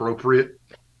very inappropriate.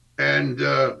 And,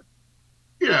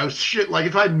 shit, like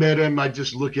if I met him, I'd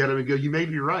just look at him and go, "You may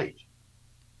be right.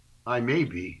 I may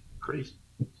be crazy."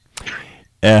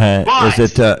 Is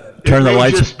it turn the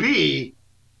lights? Just be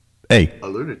Hey, a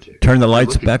lunatic. turn the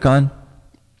lights back on.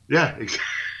 Yeah, exactly.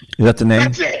 Is that the name?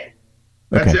 That's it.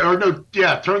 That's it. Or no,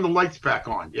 yeah, turn the lights back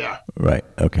on. Yeah. Right.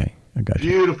 Okay. I got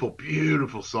you. Beautiful,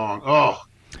 beautiful song. Oh.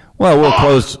 Well, we'll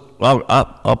close. I'll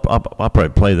probably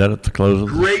play that at the close of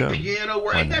the show. Great piano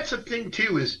work. And that's the thing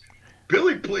too is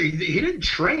Billy played. He didn't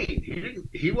train.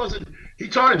 He wasn't. He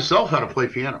taught himself how to play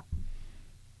piano,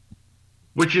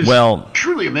 which is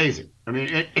truly amazing. I mean,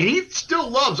 and he still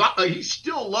loves. He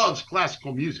still loves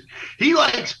classical music. He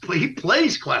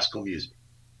plays classical music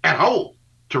at home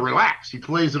to relax. He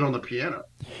plays it on the piano.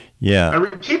 Yeah. I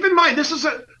mean, keep in mind, this is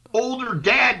an older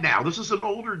dad now. This is an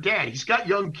older dad. He's got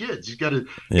young kids. He's got an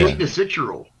 8 and a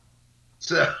 6-year-old.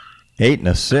 So 8 and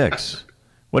a 6.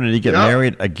 What, did he get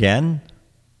married again?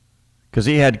 Because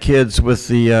he had kids with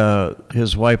the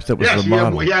his wife that was the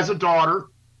model. He has a daughter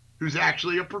who's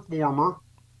actually a performer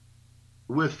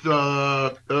with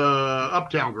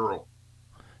Uptown Girl.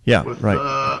 Yeah, with,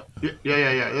 right.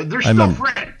 Yeah. They're still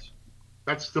friends.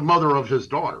 That's the mother of his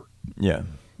daughter. Yeah,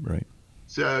 right.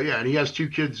 So yeah, and he has 2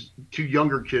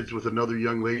 younger kids with another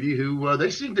young lady who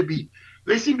they seem to be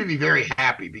very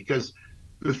happy because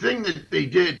the thing that they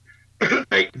did,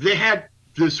 they had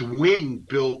this wing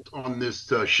built on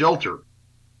this shelter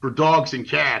for dogs and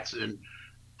cats, and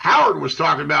Howard was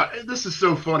talking about, this is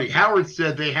so funny. Howard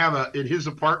said in his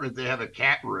apartment they have a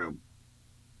cat room,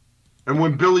 and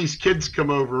when Billy's kids come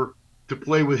over to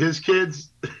play with his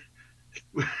kids,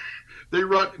 they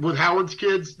run with Howard's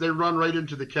kids. They run right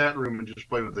into the cat room and just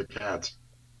play with the cats,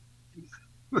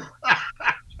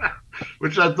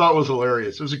 which I thought was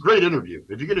hilarious. It was a great interview.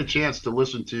 If you get a chance to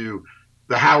listen to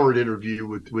the Howard interview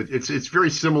with it's very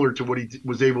similar to what he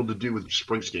was able to do with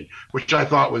Springsteen, which I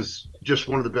thought was just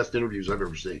one of the best interviews I've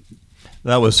ever seen.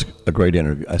 That was a great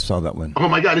interview. I saw that one. Oh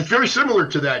my God, it's very similar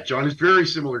to that, John. It's very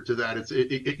similar to that.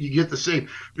 You get the same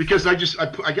because I guess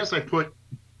I put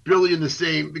Billy in the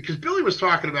same because Billy was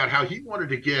talking about how he wanted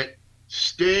to get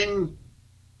Sting,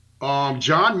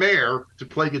 John Mayer to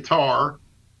play guitar.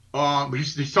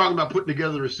 He's talking about putting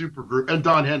together a super group and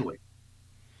Don Henley.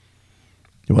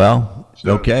 Well,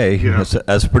 okay.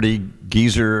 That's pretty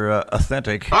geezer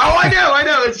authentic. Oh, I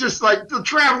know. It's just like the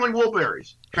Traveling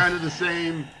Wilburys, kind of the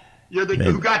same.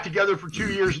 Who got together for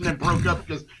 2 years and then broke up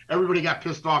because everybody got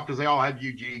pissed off because they all had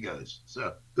huge egos.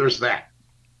 So there's that.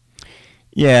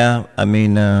 Yeah, I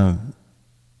mean, what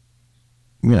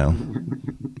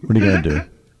are you gonna do?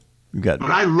 But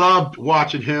I loved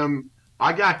watching him.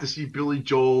 I got to see Billy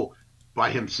Joel by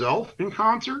himself in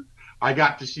concert. I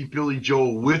got to see Billy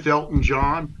Joel with Elton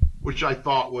John, which I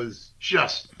thought was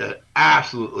just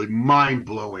absolutely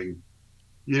mind-blowing.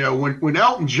 When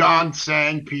Elton John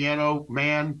sang Piano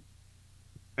Man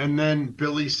and then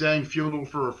Billy sang Funeral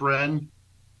for a Friend,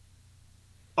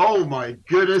 oh my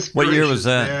goodness. What year was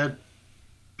that? Man.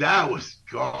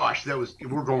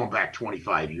 We're going back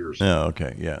 25 years. Oh,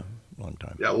 okay. Yeah. Long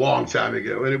time. Yeah, a long time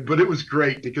ago. But it was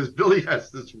great because Billy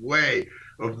has this way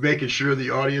of making sure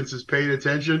the audience is paying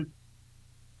attention.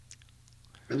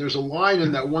 And there's a line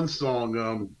in that one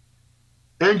song,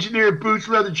 engineered boots,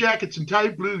 leather jackets, and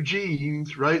tight blue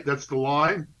jeans, right? That's the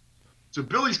line. So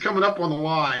Billy's coming up on the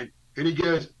line, and he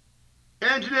goes,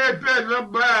 engineered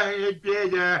bedroom,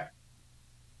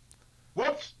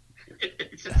 whoops. He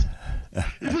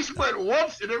just went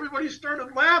whoops, and everybody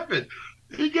started laughing.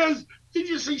 He's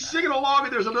singing along,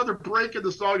 and there's another break in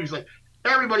the song. He's like,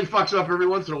 everybody fucks up every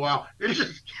once in a while. And it's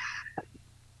just...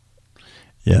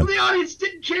 Yeah. Well, the audience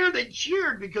didn't care; they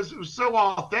cheered because it was so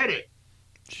authentic.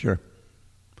 Sure.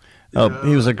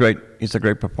 He's a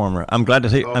great performer. I'm glad to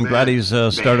see. I'm glad he's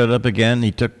started up again.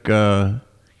 He took. I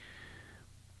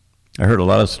heard a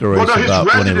lot of stories about when he left.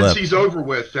 His residency's over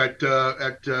with at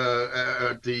the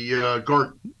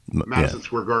Garden, Madison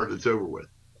Square Garden. It's over with.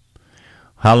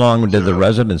 How long did the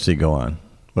residency go on?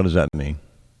 What does that mean?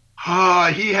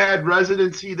 He had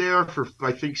residency there for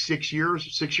I think 6 years,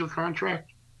 6-year contract.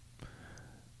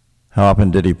 How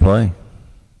often did he play?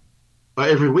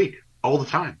 Every week, all the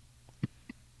time.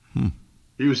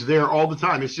 He was there all the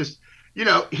time. It's just, he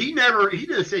did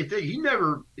the same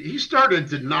thing. He started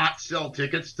to not sell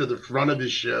tickets to the front of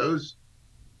his shows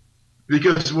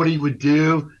because what he would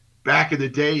do back in the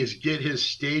day is get his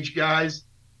stage guys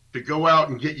to go out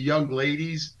and get young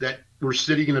ladies that were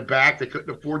sitting in the back that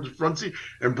couldn't afford the front seat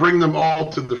and bring them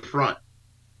all to the front.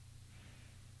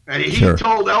 And he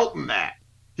told Elton that.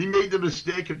 He made the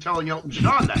mistake of telling Elton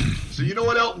John that. So you know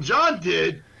what Elton John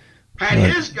did? Had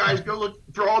his guys go look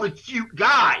for all the cute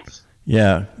guys.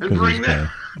 Yeah. And bring them.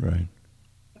 Right.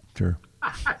 Sure.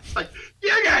 It's like,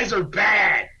 you guys are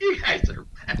bad. You guys are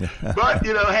bad. But,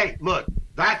 hey, look,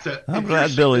 that's I'm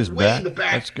glad Billy's back. In the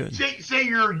back. That's good. Say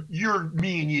you're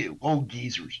me and you, old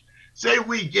geezers. say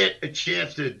we get a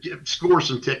chance to score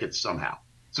some tickets somehow,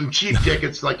 some cheap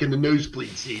tickets like in the nosebleed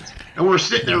seats, and we're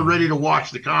sitting there ready to watch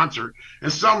the concert,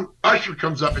 and some usher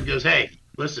comes up and goes, "Hey,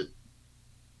 listen,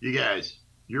 you guys,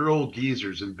 you're old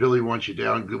geezers, and Billy wants you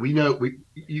down. We know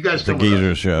you guys. The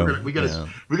geezer show. We got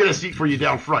a seat for you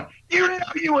down front. You and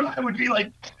I would be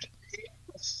like."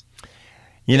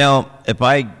 You know, if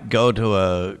I go to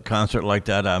a concert like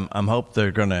that, I'm hope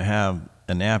they're going to have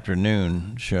an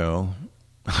afternoon show.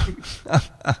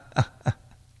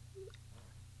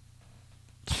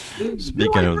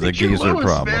 Speaking of the geezer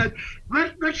problem,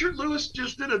 man. Richard Lewis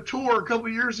just did a tour a couple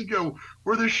years ago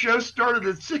where the show started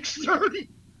at 6:30.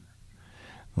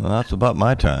 Well, that's about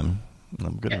my time.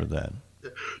 I'm good with that.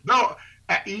 No,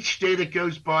 each day that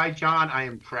goes by, John, I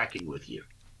am tracking with you.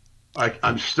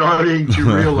 I'm starting to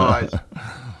realize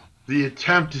the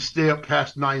attempt to stay up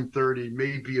past 9:30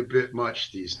 may be a bit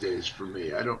much these days for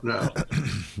me. I don't know.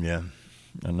 Yeah,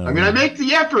 I know. I mean, I make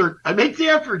the effort.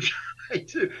 Hey,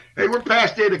 we're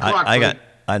past 8 o'clock.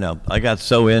 I know. I got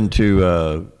so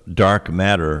into dark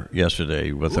matter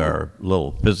yesterday with our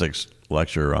little physics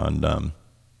lecture on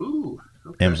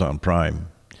Amazon Prime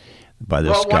by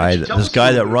this guy. This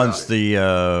guy that runs the,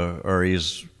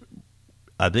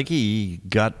 I think he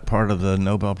got part of the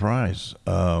Nobel Prize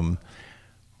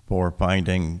for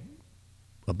finding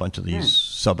a bunch of these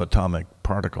subatomic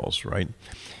particles, right?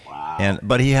 Wow.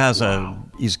 But he has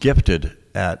he's gifted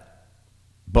at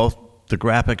both the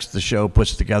graphics the show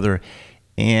puts together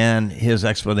and his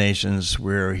explanations,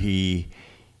 where he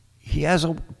has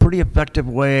a pretty effective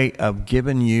way of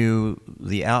giving you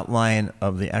the outline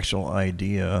of the actual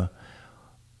idea,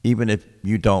 even if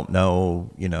you don't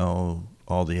know,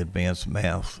 all the advanced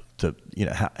math. To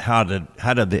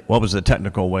what was the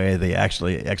technical way they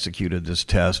actually executed this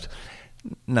test?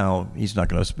 No, he's not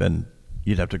going to spend.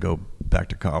 You'd have to go back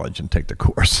to college and take the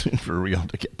course for real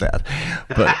to get that.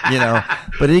 But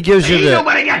but he gives you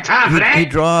nobody got time for that. He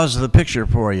draws the picture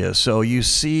for you, so you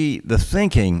see the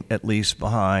thinking at least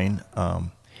behind.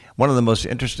 One of the most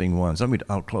interesting ones.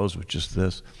 I'll close with just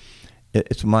this.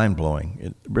 It's mind blowing.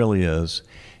 It really is.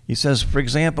 He says, for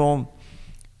example,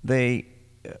 they.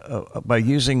 By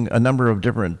using a number of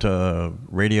different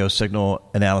radio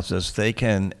signal analysis, they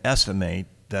can estimate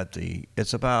that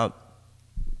it's about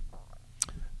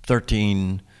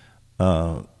 13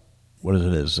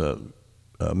 13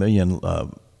 million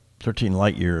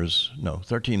light years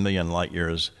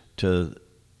to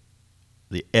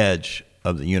the edge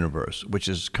of the universe, which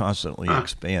is constantly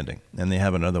expanding. And they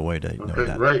have another way to know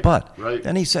that. Right, but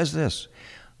then he says this,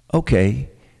 okay,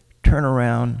 turn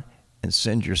around and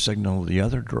send your signal the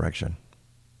other direction.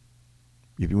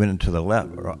 If you went into the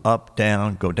left, or up,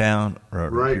 down, go down,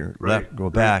 or left, go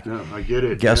back. Yeah, I get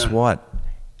it. Guess what?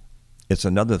 It's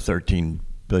another 13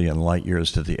 billion light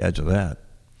years to the edge of that.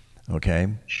 Okay?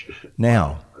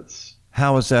 Now,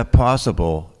 how is that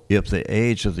possible if the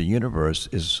age of the universe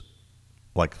is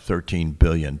like 13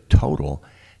 billion total?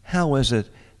 How is it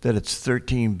that it's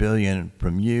 13 billion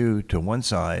from you to one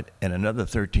side and another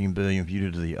 13 billion from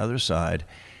you to the other side?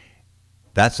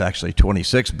 That's actually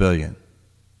 26 billion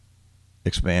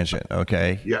expansion,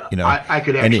 okay? Yeah, I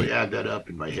could actually add that up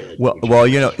in my head. Well,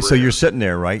 so you're sitting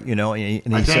there, right? And he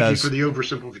I says, thank you for the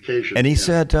oversimplification. And he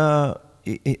said,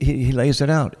 he lays it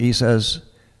out. He says,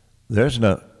 there's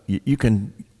no, the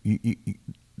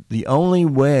only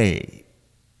way,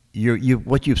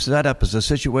 what you've set up is a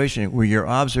situation where your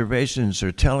observations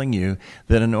are telling you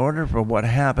that in order for what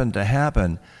happened to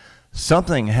happen,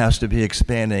 something has to be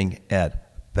expanding at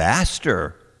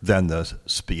faster than the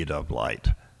speed of light.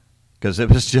 Because if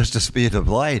it's just the speed of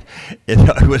light, it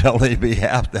would only be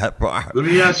half that far. Let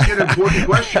me ask you an important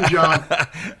question, John.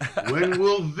 When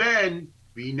will then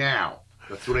be now?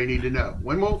 That's what I need to know.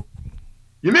 When will...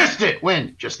 You missed it.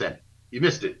 When? Just then. You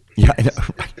missed it. Yeah, I know.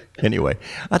 Anyway,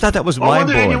 I thought that was mind-blowing.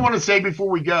 One thing I want to say before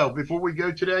we go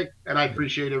today, and I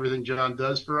appreciate everything John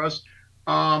does for us,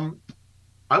 I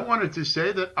wanted to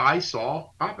say that I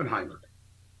saw Oppenheimer.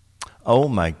 Oh,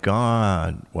 my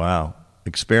God. Wow.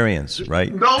 Experience,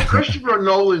 right? No, Christopher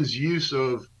Nolan's use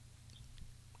of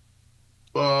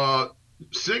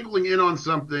singling in on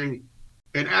something,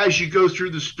 and as you go through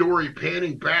the story,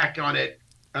 panning back on it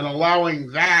and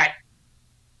allowing that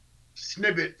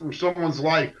snippet from someone's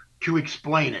life to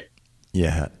explain it.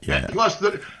 Yeah. And plus,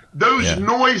 those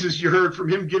noises you heard from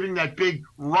him giving that big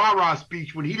rah-rah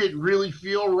speech when he didn't really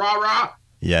feel rah-rah.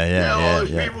 All those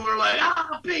people are like,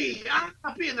 I'll be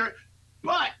in there.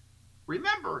 But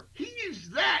remember, he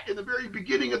used that in the very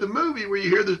beginning of the movie where you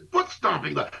hear the foot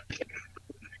stomping.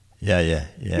 Yeah.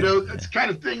 That's the kind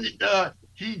of thing that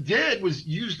he did, was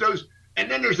use those And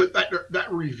then there's that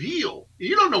reveal.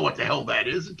 You don't know what the hell that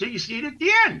is until you see it at the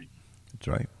end. That's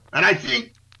right. And I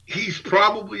think he's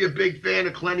probably a big fan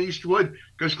of Clint Eastwood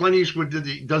because Clint Eastwood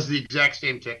does the exact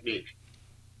same technique.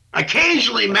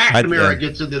 Occasionally, McNamara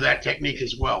gets into that technique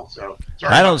as well. So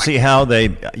I don't see how they.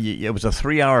 It was a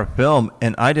 3-hour film,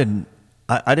 and I didn't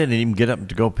even get up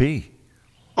to go pee.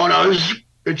 Oh no,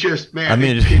 it just, man. I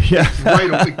mean, it's right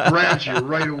away, it grabs you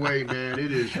right away, man.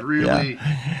 It is really,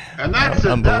 and that's.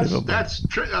 I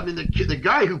mean, the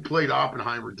guy who played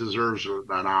Oppenheimer deserves an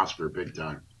Oscar big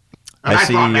time. And I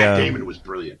thought Matt Damon was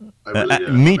brilliant.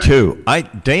 Me too.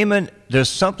 Damon, there's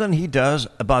something he does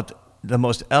about the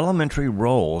most elementary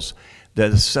roles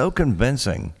that is so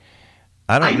convincing.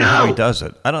 I don't know how he does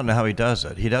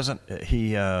it. He doesn't.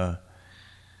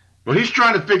 Well, he's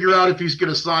trying to figure out if he's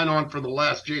going to sign on for the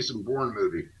last Jason Bourne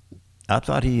movie. I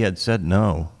thought he had said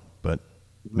no, but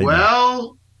maybe.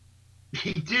 Well,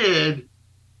 he did,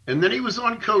 and then he was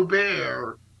on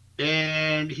Colbert,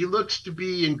 and he looks to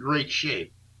be in great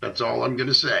shape. That's all I'm going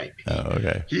to say. Oh,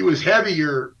 okay. He was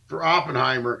heavier for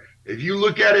Oppenheimer. If you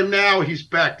look at him now, he's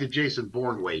back to Jason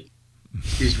Bourne weight.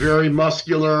 He's very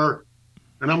muscular,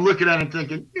 and I'm looking at him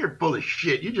thinking, you're full of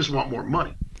shit. You just want more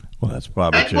money. Well, that's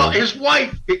probably true. Well, his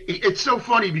wife, it's so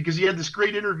funny because he had this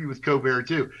great interview with Colbert,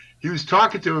 too. He was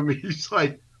talking to him, and he's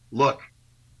like, look,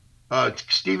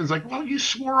 Steven's like, well, you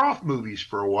swore off movies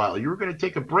for a while. You were going to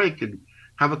take a break and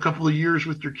have a couple of years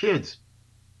with your kids.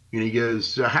 And he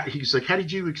goes, he's like, how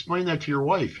did you explain that to your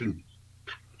wife? And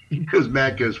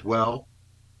Matt goes, well,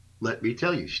 let me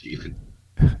tell you, Steven.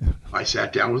 I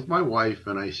sat down with my wife,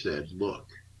 and I said, look,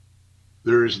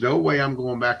 there is no way I'm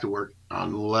going back to work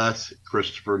unless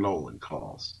Christopher Nolan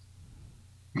calls.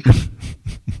 You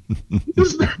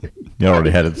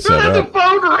already had it set up. The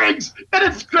phone rings, and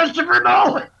it's Christopher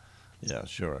Nolan. Yeah,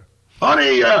 sure.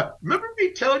 Honey, remember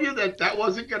me telling you that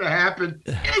wasn't going to happen?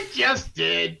 It just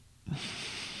did.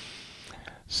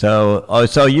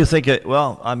 So you think it?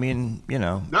 Well, I mean, you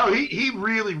know. No, he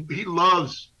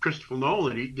loves Christopher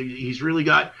Nolan. He's really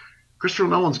got. Christopher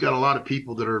Nolan's got a lot of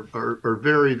people that are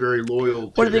very, very loyal to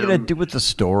him. What are they going to do with the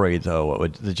story, though?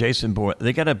 The Jason Bourne,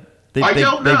 they don't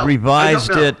know.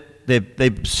 Revised it.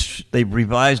 They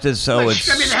revised it so it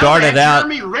started out.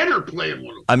 Jeremy Renner playing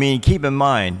one of them. I mean, keep in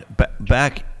mind,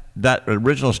 back that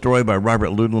original story by Robert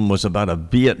Ludlum was about a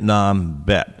Vietnam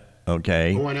vet.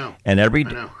 Okay. Oh, I know. And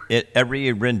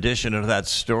every rendition of that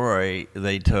story,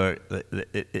 they took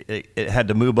it had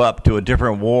to move up to a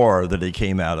different war that he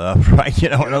came out of, right? You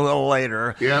know, and a little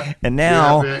later. Yeah. And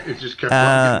now, it just kept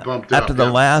getting bumped up. After the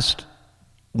last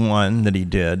one that he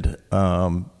did,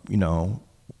 you know,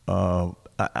 I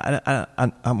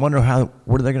wonder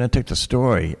where they're going to take the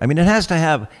story. I mean, it has to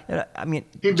have. I mean,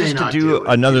 just to do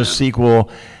another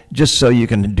sequel, just so you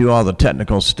can do all the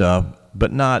technical stuff,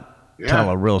 but not.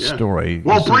 Tell a real story.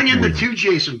 Well, bring in the two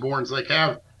Jason Bournes, like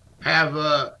have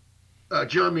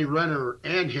Jeremy Renner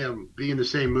and him be in the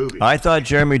same movie. I thought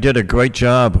Jeremy did a great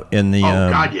job in the.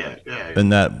 In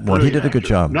that one, he did a good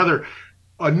job.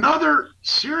 Another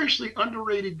seriously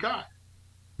underrated guy.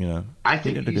 Yeah, I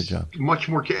think he did a good job. Much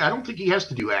more. I don't think he has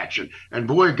to do action. And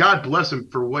boy, God bless him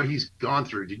for what he's gone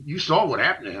through. You saw what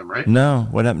happened to him, right? No,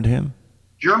 what happened to him?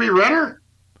 Jeremy Renner.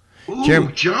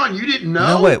 Ooh, John, you didn't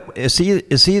know? No, wait. Is he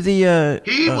the?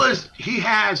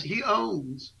 He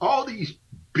owns all these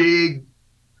big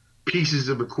pieces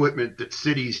of equipment that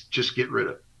cities just get rid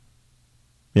of.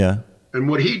 Yeah. And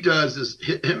what he does is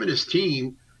him and his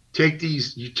team take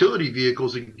these utility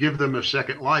vehicles and give them a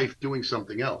second life doing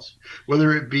something else,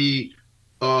 whether it be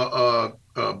a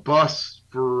bus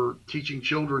for teaching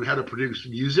children how to produce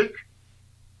music,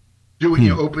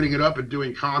 opening it up and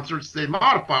doing concerts. They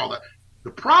modify all that. The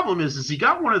problem is he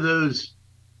got one of those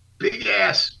big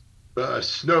ass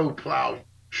snow plow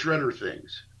shredder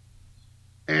things,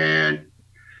 and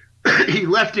he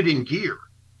left it in gear,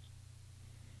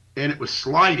 and it was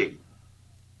sliding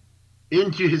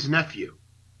into his nephew.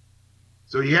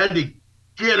 So he had to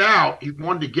get out. He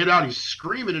wanted to get out. He's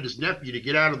screaming at his nephew to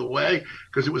get out of the way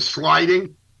because it was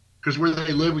sliding. Because where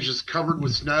they live was just covered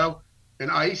with snow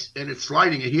and ice, and it's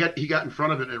sliding. And he got in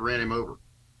front of it and it ran him over.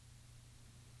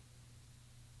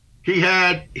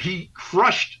 He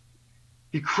crushed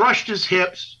his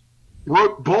hips,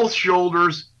 broke both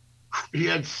shoulders. He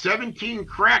had 17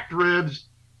 cracked ribs,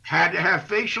 had to have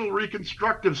facial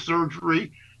reconstructive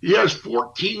surgery. He has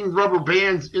 14 rubber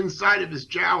bands inside of his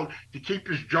jowl to keep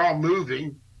his jaw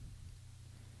moving.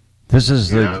 This is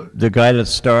the guy that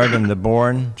starred in the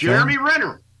Bourne. Jeremy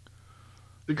Renner,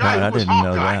 the guy who was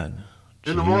Hawkeye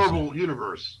in the Marvel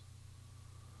universe.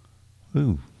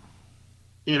 Ooh.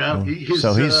 You know,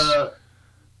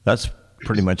 that's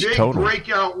pretty much big total.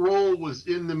 breakout role was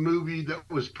in the movie that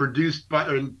was produced by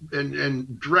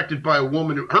and directed by a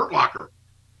woman, Hurt Locker.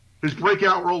 His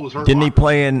breakout role was Hurt Didn't Locker. he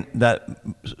play in that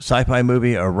sci-fi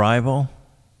movie Arrival?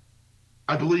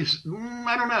 I believe.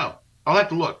 I don't know. I'll have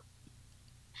to look.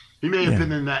 He may have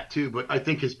been in that too, but I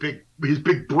think his big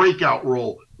breakout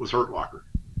role was Hurt Locker.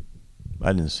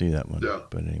 I didn't see that one. Yeah.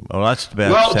 But anyway, well, that's the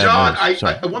bad. Well, John, news.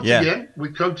 Once again,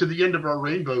 we come to the end of our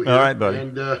rainbow here. All right, buddy.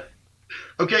 And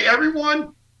okay,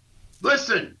 everyone,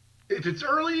 listen. If it's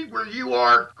early where you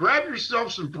are, grab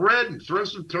yourself some bread and throw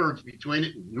some turds between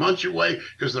it and munch away,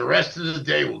 because the rest of the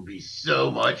day will be so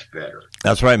much better.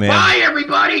 That's right, man. Bye,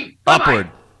 everybody.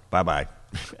 Upward. Bye-bye.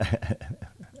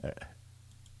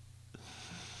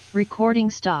 Recording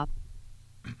stop.